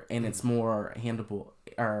smaller, and it's more handleable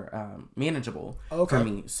or manageable for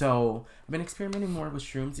me. So I've been experimenting more with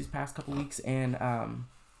shrooms these past couple weeks, and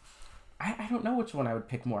I don't know which one I would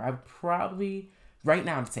pick more. I would probably right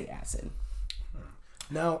now I'd say acid.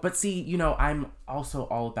 No, but see, I'm also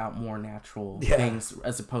all about more natural things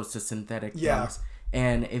as opposed to synthetic things.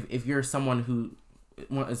 And if you're someone who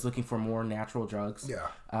is looking for more natural drugs,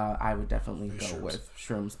 I would definitely go with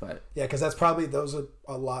shrooms. But because that's probably those are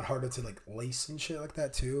a lot harder to like lace and shit like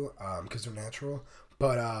that too, because they're natural.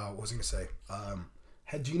 But what was I gonna say?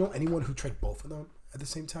 Do you know anyone who tried both of them at the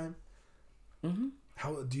same time? Mm-hmm.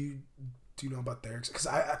 How do you know about theirs?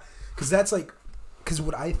 Because that's like. Because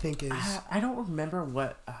what I think is... I don't remember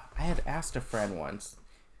what... I had asked a friend once,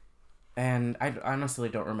 and I honestly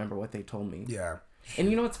don't remember what they told me. Yeah.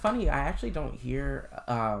 And it's funny, I actually don't hear...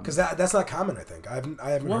 Because that's not common, I think. I haven't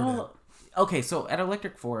heard it. Okay, so at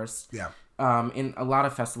Electric Forest... Yeah. In a lot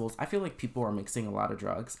of festivals, I feel like people are mixing a lot of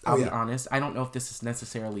drugs. I'll be honest. I don't know if this is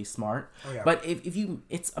necessarily smart. But if you...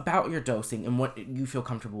 It's about your dosing and what you feel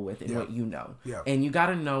comfortable with and what you know. Yeah. And you got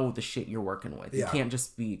to know the shit you're working with. You can't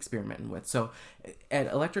just be experimenting with. So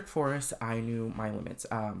at Electric Forest, I knew my limits.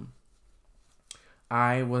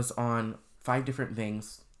 I was on 5 different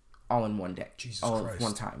things all in one day. Jesus all Christ. At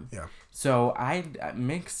one time. Yeah. So I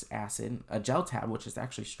mix acid, a gel tab, which is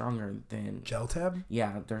actually stronger than... Gel tab?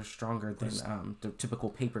 Yeah, they're stronger than the typical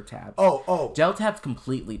paper tab. Oh. Gel tabs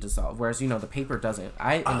completely dissolve, whereas, the paper doesn't.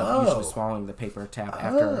 I end up usually swallowing the paper tab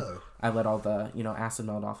after I let all the, acid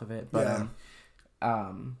melt off of it. But,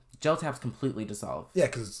 gel tabs completely dissolve. Yeah,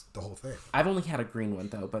 because it's the whole thing. I've only had a green one,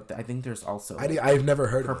 though, but I think there's also... I've never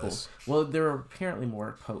heard purple. Of this. Well, they're apparently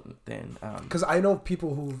more potent than... Because I know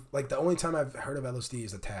people who... Like, the only time I've heard of LSD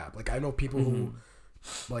is the tab. Like, I know people who...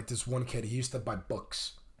 Like, this one kid, he used to buy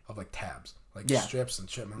books of, like, tabs. Like, strips and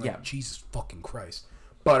shit. I'm like, Jesus fucking Christ.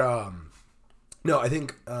 But, no, I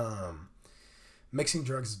think mixing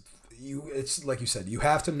drugs... It's like you said, you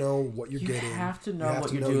have to know what you're getting. You have to know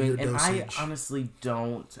what you're doing, and I honestly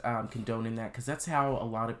don't condone in that because that's how a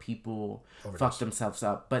lot of people fuck themselves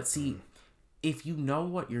up. But see, if you know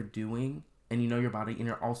what you're doing and you know your body, and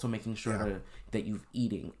you're also making sure that you're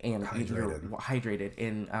eating and you're hydrated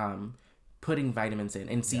and putting vitamins in.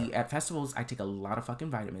 And see, at festivals, I take a lot of fucking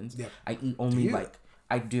vitamins. Yeah. I eat only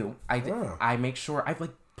I do. I make sure I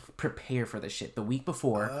prepare for this shit the week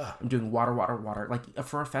before. I'm doing water. Like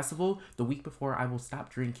for a festival, the week before I will stop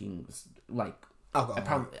drinking like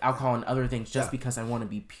alcohol and other things just because I want to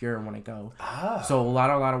be pure when I go. So a lot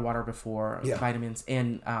of water before, vitamins,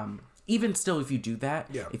 and even still, if you do that,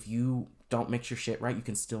 if you don't mix your shit right, you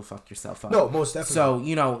can still fuck yourself up. No, most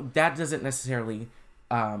definitely. So that doesn't necessarily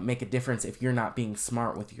make a difference if you're not being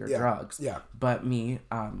smart with your drugs. Yeah. But me,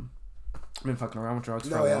 I've been fucking around with drugs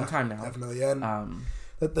for a long time now. Definitely. And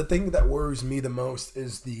the thing that worries me the most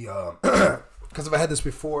is the because I've had this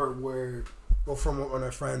before from one of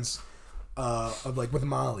my friends of like with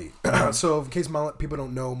Molly. So in case people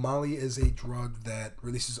don't know, Molly is a drug that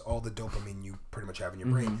releases all the dopamine you pretty much have in your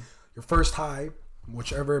brain. Your first high,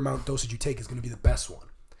 whichever amount dosage you take, is going to be the best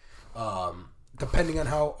one, depending on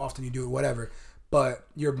how often you do it, whatever. But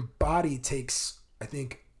your body takes, I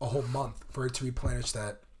think, a whole month for it to replenish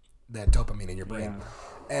that dopamine in your brain. Yeah.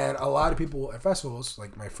 And a lot of people at festivals,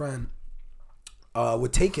 like my friend,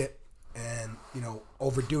 would take it and,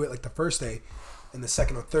 overdo it like the first day, and the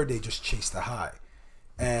second or third day just chase the high.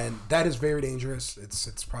 And that is very dangerous.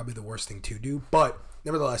 It's probably the worst thing to do. But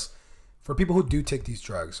nevertheless, for people who do take these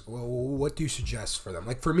drugs, well, what do you suggest for them?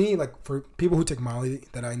 Like for me, like for people who take Molly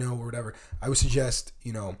that I know or whatever, I would suggest,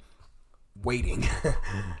 waiting.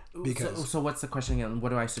 Because so what's the question again? What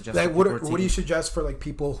do I suggest? Like, what do you suggest for like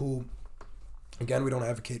people who... Again, we don't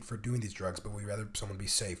advocate for doing these drugs, but we'd rather someone be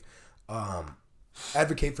safe.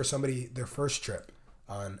 Advocate for somebody, their first trip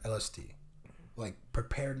on LSD. Like,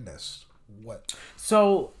 preparedness. What?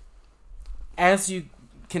 So, as you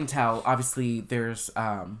can tell, obviously, there's...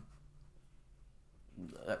 as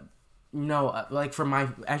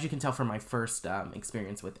you can tell from my first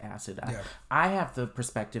experience with acid, I have the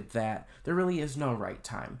perspective that there really is no right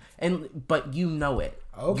time. But you know it.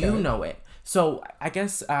 Okay. You know it. So, I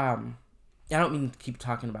guess... I don't mean to keep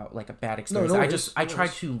talking about like a bad experience. I try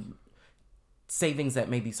to say things that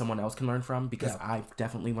maybe someone else can learn from because I've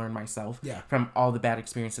definitely learned myself from all the bad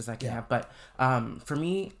experiences I can have. But for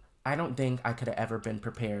me, I don't think I could have ever been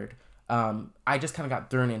prepared. I just kind of got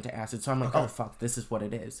thrown into acid. So I'm like, oh, fuck, this is what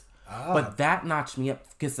it is. But that notched me up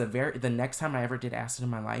because the next time I ever did acid in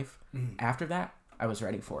my life, after that, I was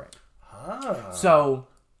ready for it. So,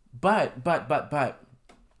 but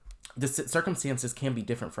the circumstances can be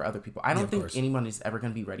different for other people. I don't think anyone is ever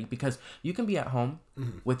going to be ready because you can be at home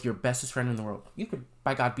with your bestest friend in the world. You could,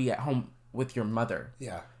 by God, be at home with your mother.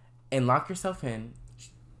 Yeah. And lock yourself in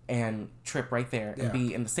and trip right there and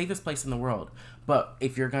be in the safest place in the world. But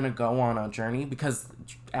if you're going to go on a journey, because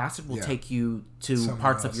acid will take you to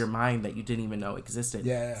parts of your mind that you didn't even know existed.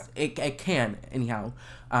 Yeah. It can, anyhow,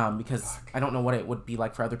 because I don't know what it would be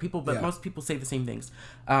like for other people, but most people say the same things.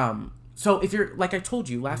 So if you're, like I told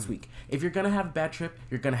you last week, if you're going to have a bad trip,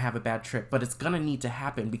 you're going to have a bad trip. But it's going to need to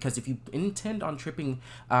happen because if you intend on tripping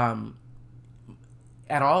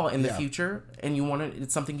at all in the future and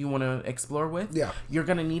it's something you want to explore with, you're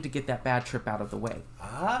going to need to get that bad trip out of the way.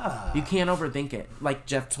 You can't overthink it. Like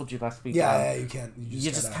Jeff told you last week. Yeah, you can't.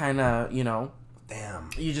 You just kind of, Damn.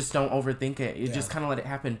 You just don't overthink it. You just kind of let it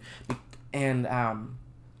happen. And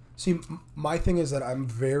see, my thing is that I'm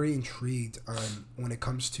very intrigued on when it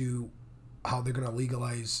comes to how they're going to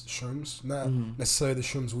legalize shrooms. Not necessarily the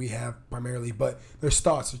shrooms we have primarily, but there's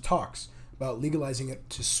thoughts or talks about legalizing it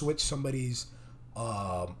to switch somebody's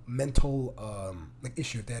mental like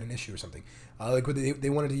issue, if they had an issue or something. Like they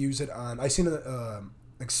wanted to use it on. I seen an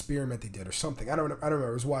experiment they did or something. I don't remember.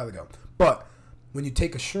 It was a while ago. But when you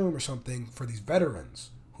take a shroom or something for these veterans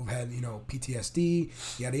who've had PTSD,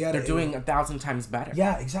 yada yada, they're doing 1,000 times better.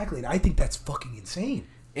 Yeah, exactly. And I think that's fucking insane.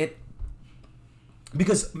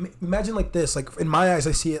 Because imagine like this, like in my eyes,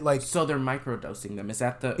 I see it like. So they're microdosing them. Is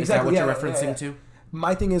that what you're referencing to?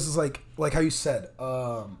 My thing is like how you said.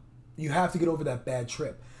 You have to get over that bad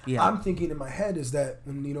trip. Yeah. I'm thinking in my head is that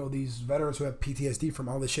when these veterans who have PTSD from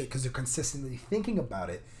all this shit because they're consistently thinking about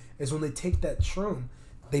it, is when they take that shroom,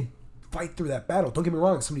 they fight through that battle. Don't get me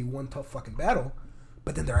wrong, it's gonna be one tough fucking battle,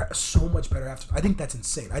 but then they're so much better after. I think that's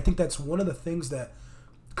insane. I think that's one of the things that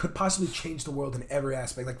could possibly change the world in every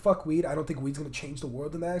aspect. Like fuck weed, I don't think weed's gonna change the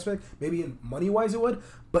world in that aspect. Maybe in money wise it would,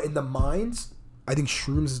 but in the minds, I think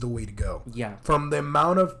shrooms is the way to go. Yeah. From the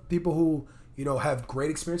amount of people who have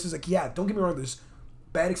great experiences. Like, yeah, don't get me wrong, there's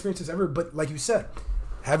bad experiences ever, but like you said,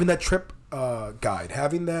 having that trip guide,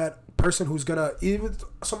 having that person who's gonna, even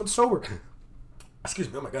someone sober,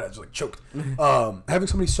 excuse me, oh my god, I just like choked. Having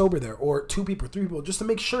somebody sober there, or 2 people, 3 people, just to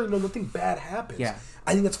make sure nothing bad happens. Yeah.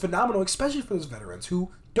 I think that's phenomenal, especially for those veterans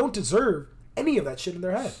who don't deserve any of that shit in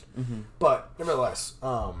their head. But nevertheless,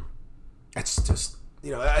 it's just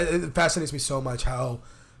it fascinates me so much how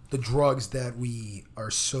the drugs that we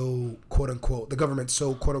are so quote unquote, the government's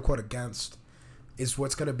so quote unquote against, is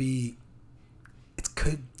what's going to be. It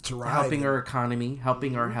could drive helping our economy,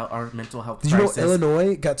 helping our mental health. Did crisis. You know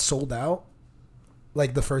Illinois got sold out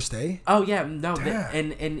like the first day? Oh yeah, no,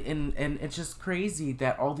 and it's just crazy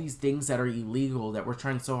that all these things that are illegal that we're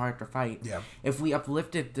trying so hard to fight. Yeah. If we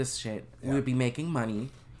uplifted this shit, we would be making money.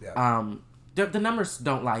 Yeah. The numbers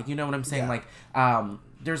don't lie. You know what I'm saying? Yeah. Like,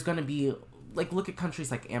 there's gonna be. Like, look at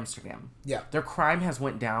countries like Amsterdam. Yeah. Their crime has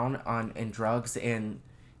went down in drugs, and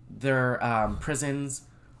their prisons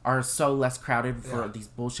are so less crowded for these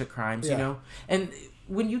bullshit crimes, And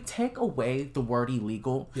when you take away the word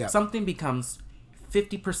illegal, something becomes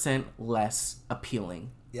 50% less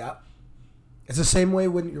appealing. Yeah. It's the same way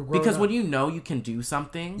when you're growing Because up. when you can do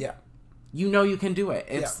something, you can do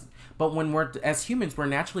it. But when we're, as humans, we're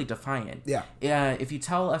naturally defiant. Yeah. If you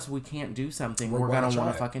tell us we can't do something, we're going to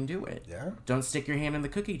want to fucking do it. Yeah. Don't stick your hand in the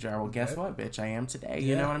cookie jar. Well, guess what, bitch? I am today.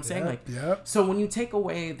 You know what I'm saying? So when you take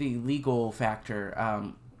away the legal factor,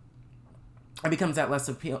 it becomes that less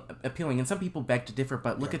appealing. And some people beg to differ,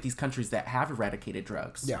 but look at these countries that have eradicated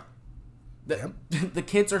drugs. Yeah. The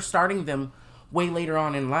kids are starting them way later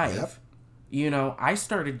on in life. Yep. I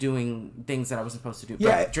started doing things that I wasn't supposed to do.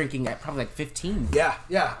 Yeah. Drinking at probably like 15. Yeah,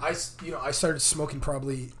 yeah. I started smoking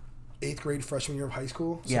probably 8th grade, freshman year of high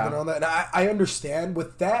school. Something on that. And I understand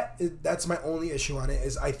with that. That's my only issue on it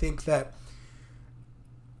is I think that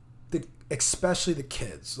especially the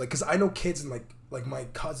kids, like, because I know kids and like my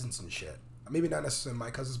cousins and shit. Maybe not necessarily my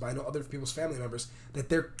cousins, but I know other people's family members that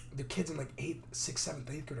their kids in like 8th, 6th, 7th,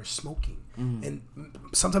 8th grade are smoking. And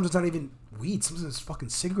sometimes it's not even weed. Sometimes it's fucking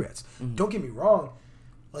cigarettes. Don't get me wrong.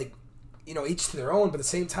 Like, each to their own, but at the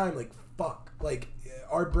same time, like, fuck. Like,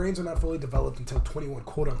 our brains are not fully developed until 21,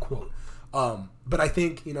 quote unquote. But I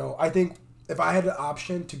think, if I had the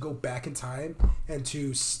option to go back in time and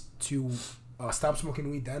to stop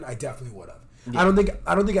smoking weed then, I definitely would have. Yeah.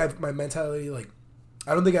 I don't think my mentality, like,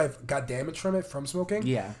 I don't think I've got damage from it from smoking.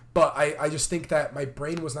 Yeah. But I just think that my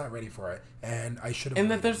brain was not ready for it, and I should have. And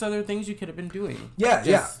that there's other things you could have been doing. Yeah,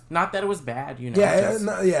 just, Not that it was bad, you know.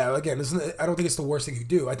 Yeah, Again, I don't think it's the worst thing you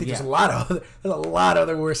do. I think there's a lot of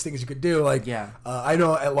other worse things you could do. Like, I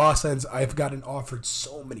know at Lost Ends, I've gotten offered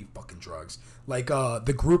so many fucking drugs. Like,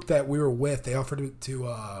 the group that we were with, they offered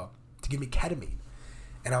to give me ketamine,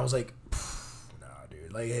 and I was like, nah,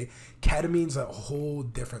 dude. Like, hey, ketamine's a whole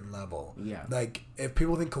different level. Yeah. Like, if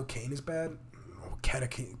people think cocaine is bad,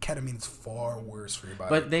 ketamine is far worse for your body.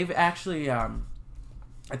 But they've actually,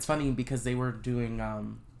 it's funny because they were doing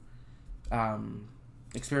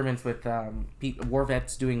experiments with war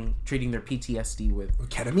vets treating their PTSD with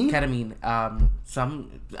ketamine.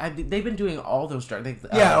 They've been doing all those drugs.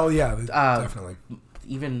 Definitely.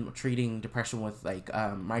 Even treating depression with like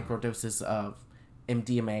microdoses of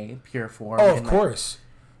MDMA, pure form. Oh, of course.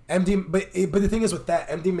 But the thing is with that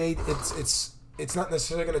MDMA, it's not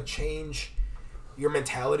necessarily going to change your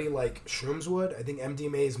mentality like shrooms would. I think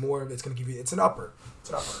MDMA is more of it's going to give you. It's an upper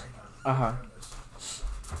right now.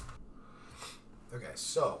 Okay,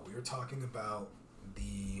 so we were talking about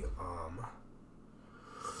the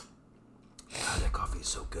that coffee is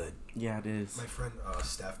so good. Yeah, it is. My friend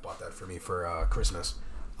Steph bought that for me for Christmas.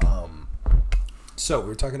 So we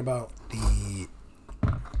were talking about the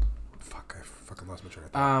I fucking lost my train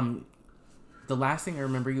of thought. The last thing I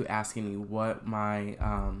remember you asking me what my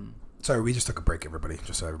sorry, we just took a break, everybody,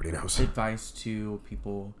 just so everybody knows. Advice to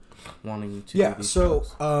people wanting to do these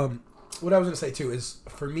shows. What I was gonna say too is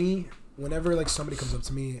for me, whenever like somebody comes up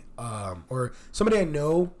to me, or somebody I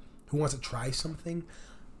know who wants to try something,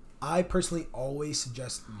 I personally always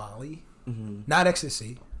suggest Molly, not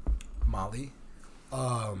ecstasy, Molly,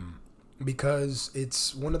 because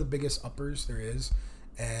it's one of the biggest uppers there is,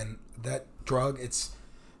 and that drug, it's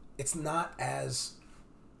not as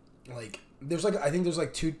like I think there's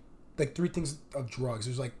three things of drugs.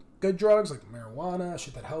 There's like good drugs like marijuana,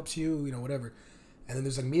 shit that helps you, whatever, and then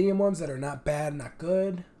there's like medium ones that are not bad, not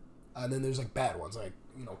good. And then there's like bad ones like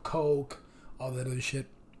coke, all that other shit,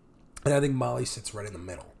 and I think Molly sits right in the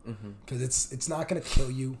middle because it's not gonna kill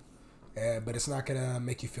you, but it's not gonna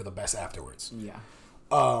make you feel the best afterwards. Yeah.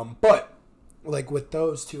 But like with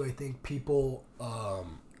those two, I think people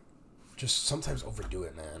just sometimes overdo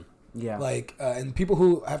it, man. Yeah. Like and people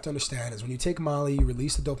who have to understand is when you take Molly, you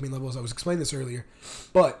release the dopamine levels. I was explaining this earlier,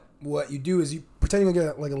 but what you do is you pretend you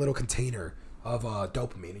get like a little container of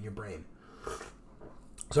dopamine in your brain.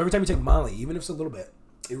 So every time you take Molly, even if it's a little bit,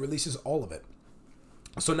 it releases all of it.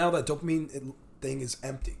 So now that dopamine thing is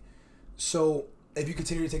empty. So if you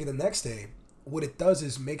continue to take it the next day, what it does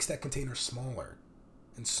is makes that container smaller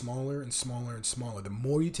and smaller and smaller and smaller. The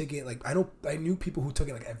more you take it, like I knew people who took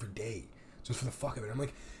it like every day just for the fuck of it. I'm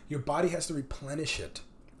like, your body has to replenish it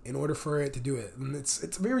in order for it to do it. And it's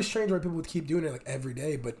very strange why people would keep doing it like every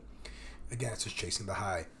day, but again, it's just chasing the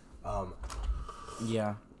high.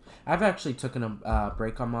 Yeah. I've actually taken a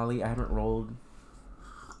break on Molly. I haven't rolled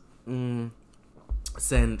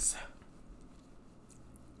since...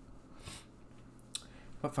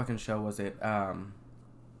 What fucking show was it? I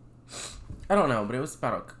don't know, but it was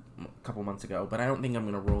about a couple months ago. But I don't think I'm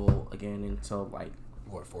going to roll again until, like...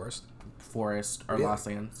 What, Forest? Forest or Lost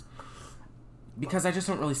Lands. Because I just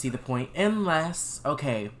don't really see the point. Unless,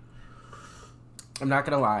 okay, I'm not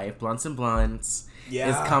going to lie. Blunts and Blunts...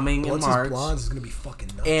 is coming in March. Blondes is gonna be fucking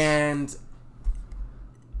nuts. And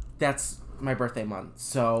that's my birthday month.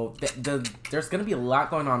 So there's gonna be a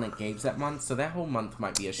lot going on at Gabe's that month. So that whole month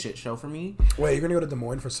might be a shit show for me. Wait, you're gonna go to Des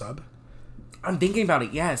Moines for sub? I'm thinking about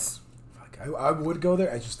it. Yes. Fuck, I would go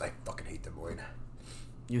there. I fucking hate Des Moines.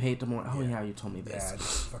 You hate Des Moines? Oh yeah, you told me this. Yeah, I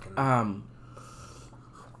just fucking.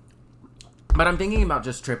 But I'm thinking about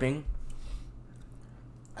just tripping.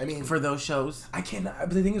 I mean, for those shows, I can't. But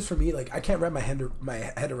the thing is, for me, like, I can't wrap my head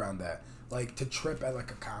around that. Like, to trip at like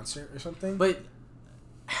a concert or something. But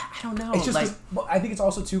I don't know. It's just well, I think it's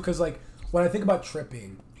also too because like when I think about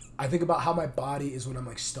tripping, I think about how my body is when I'm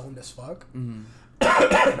like stoned as fuck, and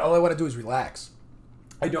all I want to do is relax.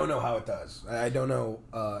 I don't know how it does. I don't know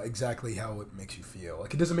exactly how it makes you feel.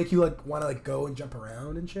 Like, it doesn't make you like want to like go and jump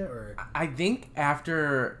around and shit. Or I think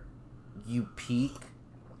after you peak.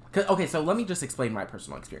 Okay, so let me just explain my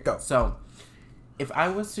personal experience. Go. So, if I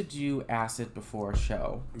was to do acid before a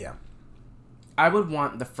show, yeah, I would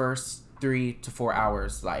want the first 3 to 4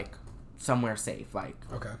 hours like somewhere safe. Like,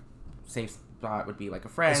 okay, safe spot would be like a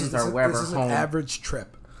friend's or wherever. This is home. An average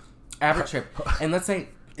trip. Average trip. And let's say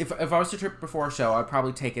if I was to trip before a show, I'd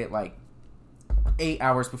probably take it like 8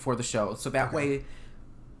 hours before the show. So that way,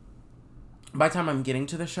 by the time I'm getting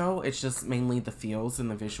to the show, it's just mainly the feels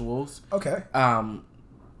and the visuals. Okay.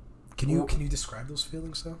 Can you describe those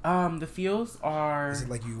feelings though? The feels are. Is it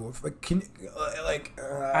like you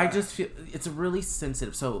I just feel it's really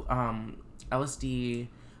sensitive. So LSD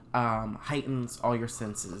heightens all your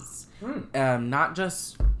senses, not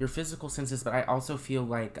just your physical senses, but I also feel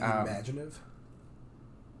like imaginative.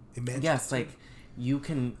 Yes, like you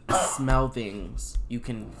can smell things, you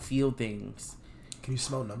can feel things. Can you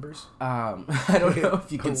smell numbers? I don't know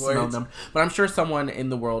if you can smell them, but I'm sure someone in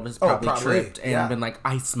the world has probably tripped and been like,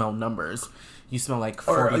 I smell numbers. You smell like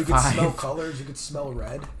 45. Or you can smell colors. You could smell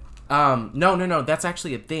red. No. That's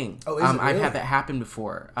actually a thing. Oh, is it really? I've had that happen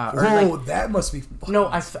before. That must be fun. No,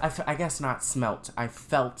 I guess not smelt. I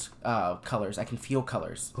felt colors. I can feel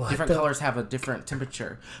colors. Different colors have a different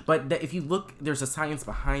temperature. But if you look, there's a science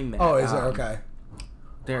behind that. Oh, is there? Okay.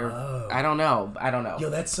 I don't know.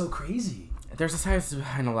 Yo, that's so crazy. There's a science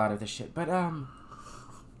behind a lot of this shit. But, well,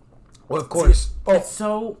 of course. It's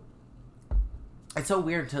so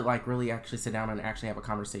weird to, like, really actually sit down and actually have a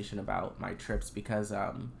conversation about my trips because,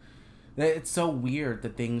 it's so weird, the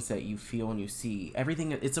things that you feel and you see.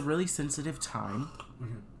 Everything, it's a really sensitive time.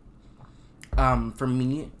 For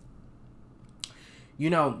me,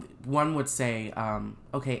 one would say,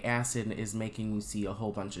 okay, acid is making you see a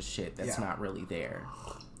whole bunch of shit that's not really there.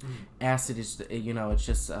 Acid is, it's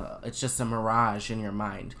just a mirage in your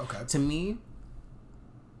mind. Okay. To me,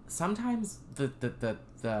 sometimes the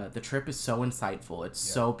trip is so insightful. It's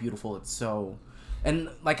so beautiful. It's so, and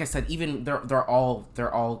like I said, even they're all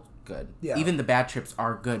good. Yeah. Even the bad trips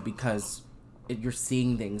are good because you're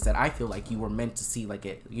seeing things that I feel like you were meant to see. Like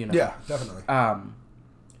it, Yeah, definitely.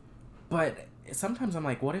 But sometimes I'm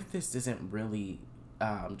like, what if this isn't really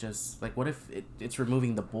just like, what if it's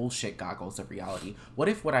removing the bullshit goggles of reality? What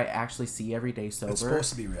if what I actually see every day sober, it's supposed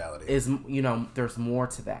to be reality, is there's more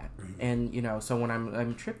to that. And so when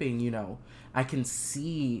I'm tripping, I can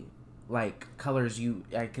see like colors,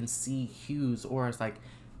 I can see hues, or it's like,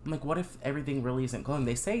 I'm like, what if everything really isn't glowing?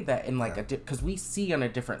 They say that in like because we see on a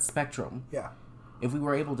different spectrum. Yeah. If we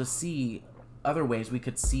were able to see other ways, we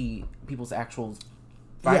could see people's actual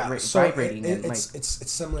vibrating.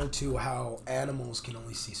 It's similar to how animals can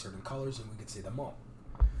only see certain colors and we can see them all.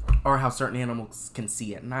 Or how certain animals can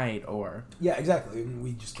see at night, or... Yeah, exactly. And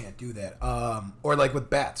we just can't do that. Or like with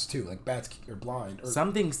bats, too. Like bats are blind.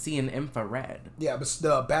 Some things see in infrared. Yeah, but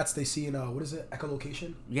the bats, they see in, what is it?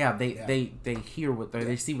 Echolocation? Yeah, they hear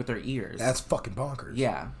they see with their ears. That's fucking bonkers.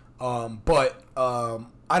 Yeah. But I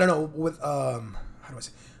don't know, with, how do I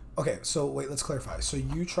say... Okay, so wait, let's clarify. So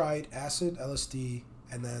you tried acid, LSD,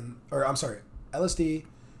 and then... Or, I'm sorry, LSD,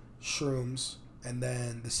 shrooms, and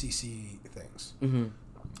then the CC things. Mm-hmm.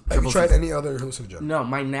 Have you tried any other hallucinogen? No,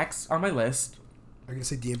 my next on my list. Are you going to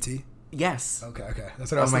say DMT? Yes. Okay.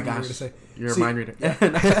 That's what I was thinking you were going to say. You're a mind reader.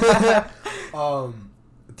 Yeah.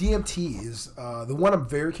 DMT is the one I'm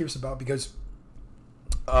very curious about because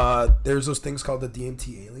there's those things called the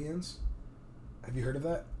DMT aliens. Have you heard of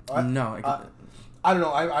that? No. I don't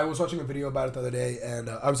know. I was watching a video about it the other day, and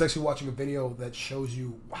I was actually watching a video that shows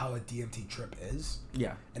you how a DMT trip is.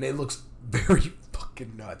 Yeah. And it looks very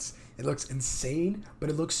fucking nuts. It looks insane, but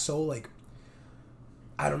it looks so like,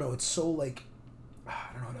 I don't know. It's so like, I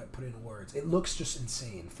don't know how to put it in words. It looks just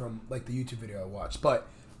insane from like the YouTube video I watched. But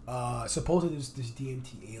supposedly there's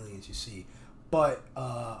DMT aliens you see. But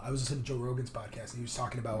I was listening to Joe Rogan's podcast, and he was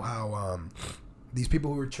talking about how these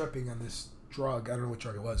people who were tripping on this drug, I don't know what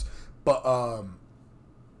drug it was, but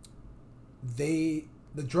the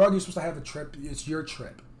drug you're supposed to have a trip, it's your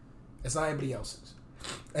trip. It's not anybody else's.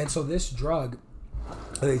 And so this drug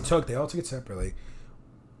they all took it separately.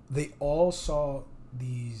 They all saw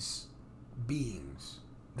these beings.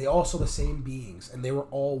 They all saw the same beings, and they were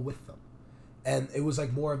all with them. And it was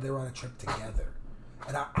like more of they were on a trip together.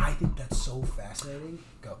 And I think that's so fascinating.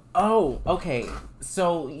 Go. Oh, okay.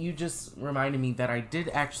 So you just reminded me that I did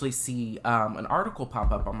actually see an article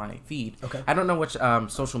pop up on my feed. Okay. I don't know which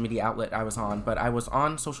social media outlet I was on, but I was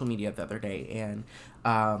on social media the other day, and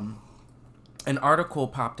an article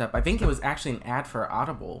popped up. I think it was actually an ad for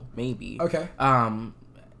Audible, maybe. Okay.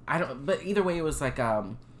 I don't. But either way, it was like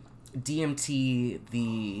DMT.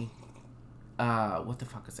 The what the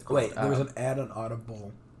fuck is it called? Wait, there was an ad on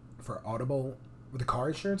Audible for Audible with the car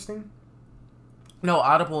insurance thing. No,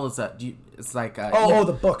 Audible is it's like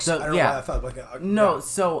the books. I don't know why I thought like no. Yeah.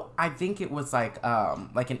 So I think it was like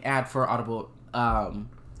an ad for Audible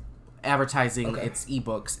advertising its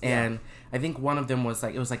ebooks, and I think one of them was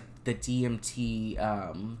like the DMT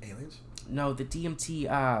aliens. No, the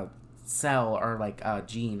DMT cell or like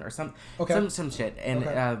gene or some shit, and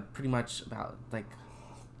pretty much about like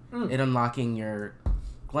it unlocking your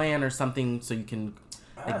gland or something so you can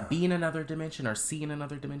like be in another dimension or see in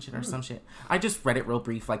another dimension or some shit. I just read it real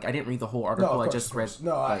brief. Like I didn't read the whole article. No, I just read.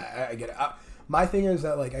 No, like, I get it. My thing is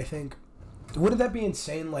that like I think, wouldn't that be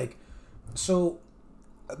insane? Like, so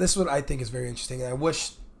this is what I think is very interesting, and I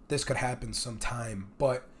wish this could happen sometime.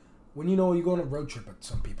 But when you go on a road trip with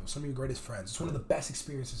some people, some of your greatest friends, it's one of the best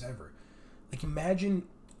experiences ever. Like imagine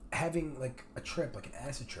having like a trip, like an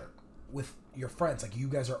acid trip, with your friends. Like you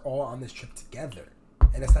guys are all on this trip together,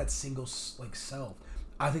 and it's that single like self.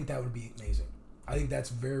 I think that would be amazing. I think that's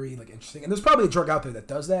very like interesting, and there's probably a drug out there that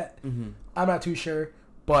does that. mm-hmm. I'm not too sure,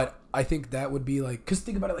 but I think that would be like, because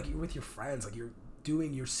think about it, like you're with your friends, like you're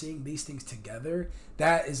seeing these things together.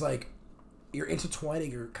 That is like you're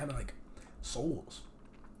intertwining your kind of like souls,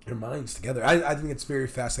 your minds together. I think it's very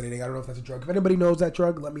fascinating. I don't know if that's a drug. If anybody knows that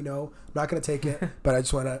drug, let me know. I'm not gonna take it, but I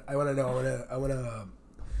want to know. I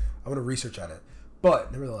want to research on it.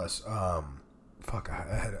 But nevertheless, I'm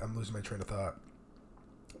losing my train of thought.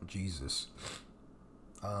 Jesus.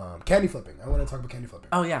 Candy flipping. I want to talk about candy flipping.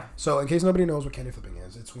 Oh yeah. So in case nobody knows what candy flipping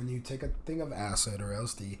is, it's when you take a thing of acid or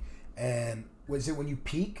LSD, and was it when you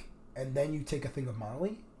peak and then you take a thing of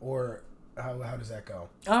Molly, or how does that go?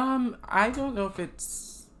 I don't know if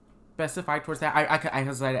it's specified towards that. I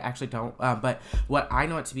actually don't. But what I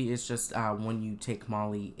know it to be is just when you take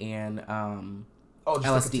Molly and just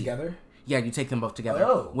LSD take them together. Yeah, you take them both together.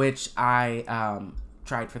 Oh. Which I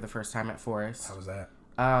tried for the first time at Forest. How was that?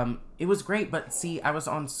 It was great, but see, I was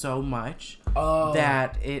on so much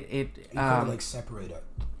that it you kind of like separate it.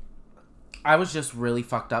 I was just really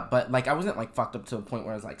fucked up, but like I wasn't like fucked up to the point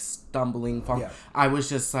where I was like stumbling. Yeah. I was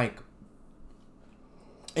just like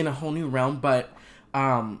in a whole new realm. But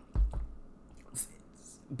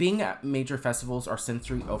being at major festivals or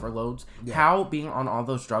sensory overloads, how being on all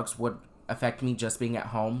those drugs would affect me just being at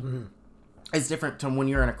home is different to when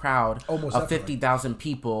you're in a crowd of 50,000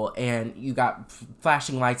 people and you got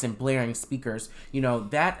flashing lights and blaring speakers.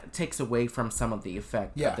 That takes away from some of the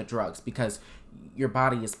effect of the drugs, because your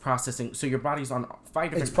body is processing. So your body's on 5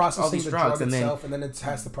 different, it's processing all these the drugs, drug itself, and then it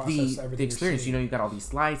has to process everything. The experience. You got all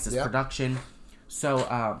these lights, this production. So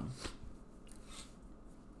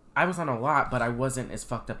I was on a lot, but I wasn't as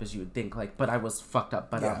fucked up as you would think. But I was fucked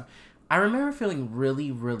up. But I remember feeling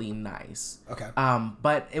really, really nice. Okay.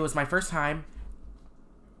 But it was my first time.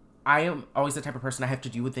 I am always the type of person I have to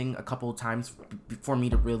do a thing a couple of times for me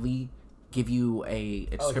to really give you a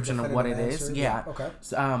description of what it is. Yeah. Okay.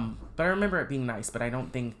 So, but I remember it being nice, but I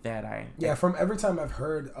don't think that from every time I've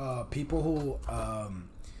heard people who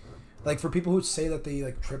like for people who say that they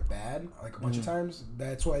like trip bad like a bunch of times,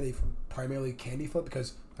 that's why they primarily candy flip,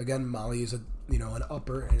 because again Molly is an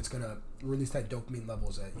upper, and it's gonna release that dopamine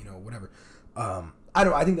levels at whatever.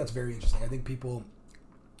 I think that's very interesting. I think people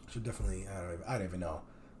should definitely I don't even know.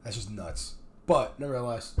 That's just nuts. But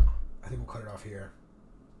nevertheless, I think we'll cut it off here.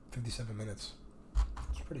 57 minutes.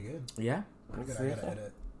 It's pretty good. Yeah. I gotta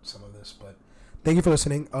edit some of this, but thank you for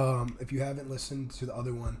listening. If you haven't listened to the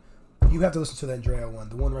other one, you have to listen to the Andrea one.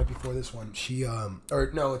 The one right before this one. She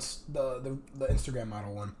it's the Instagram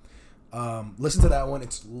model one. Listen to that one.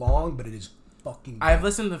 It's long, but it is fucking good. I've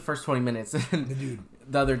listened to the first 20 minutes the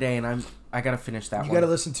other day, and I gotta finish that one. You gotta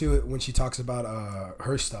listen to it when she talks about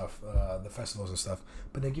her stuff, the festivals and stuff.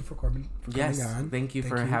 But thank you for coming on. Thank you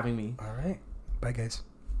for having me. All right. Bye, guys.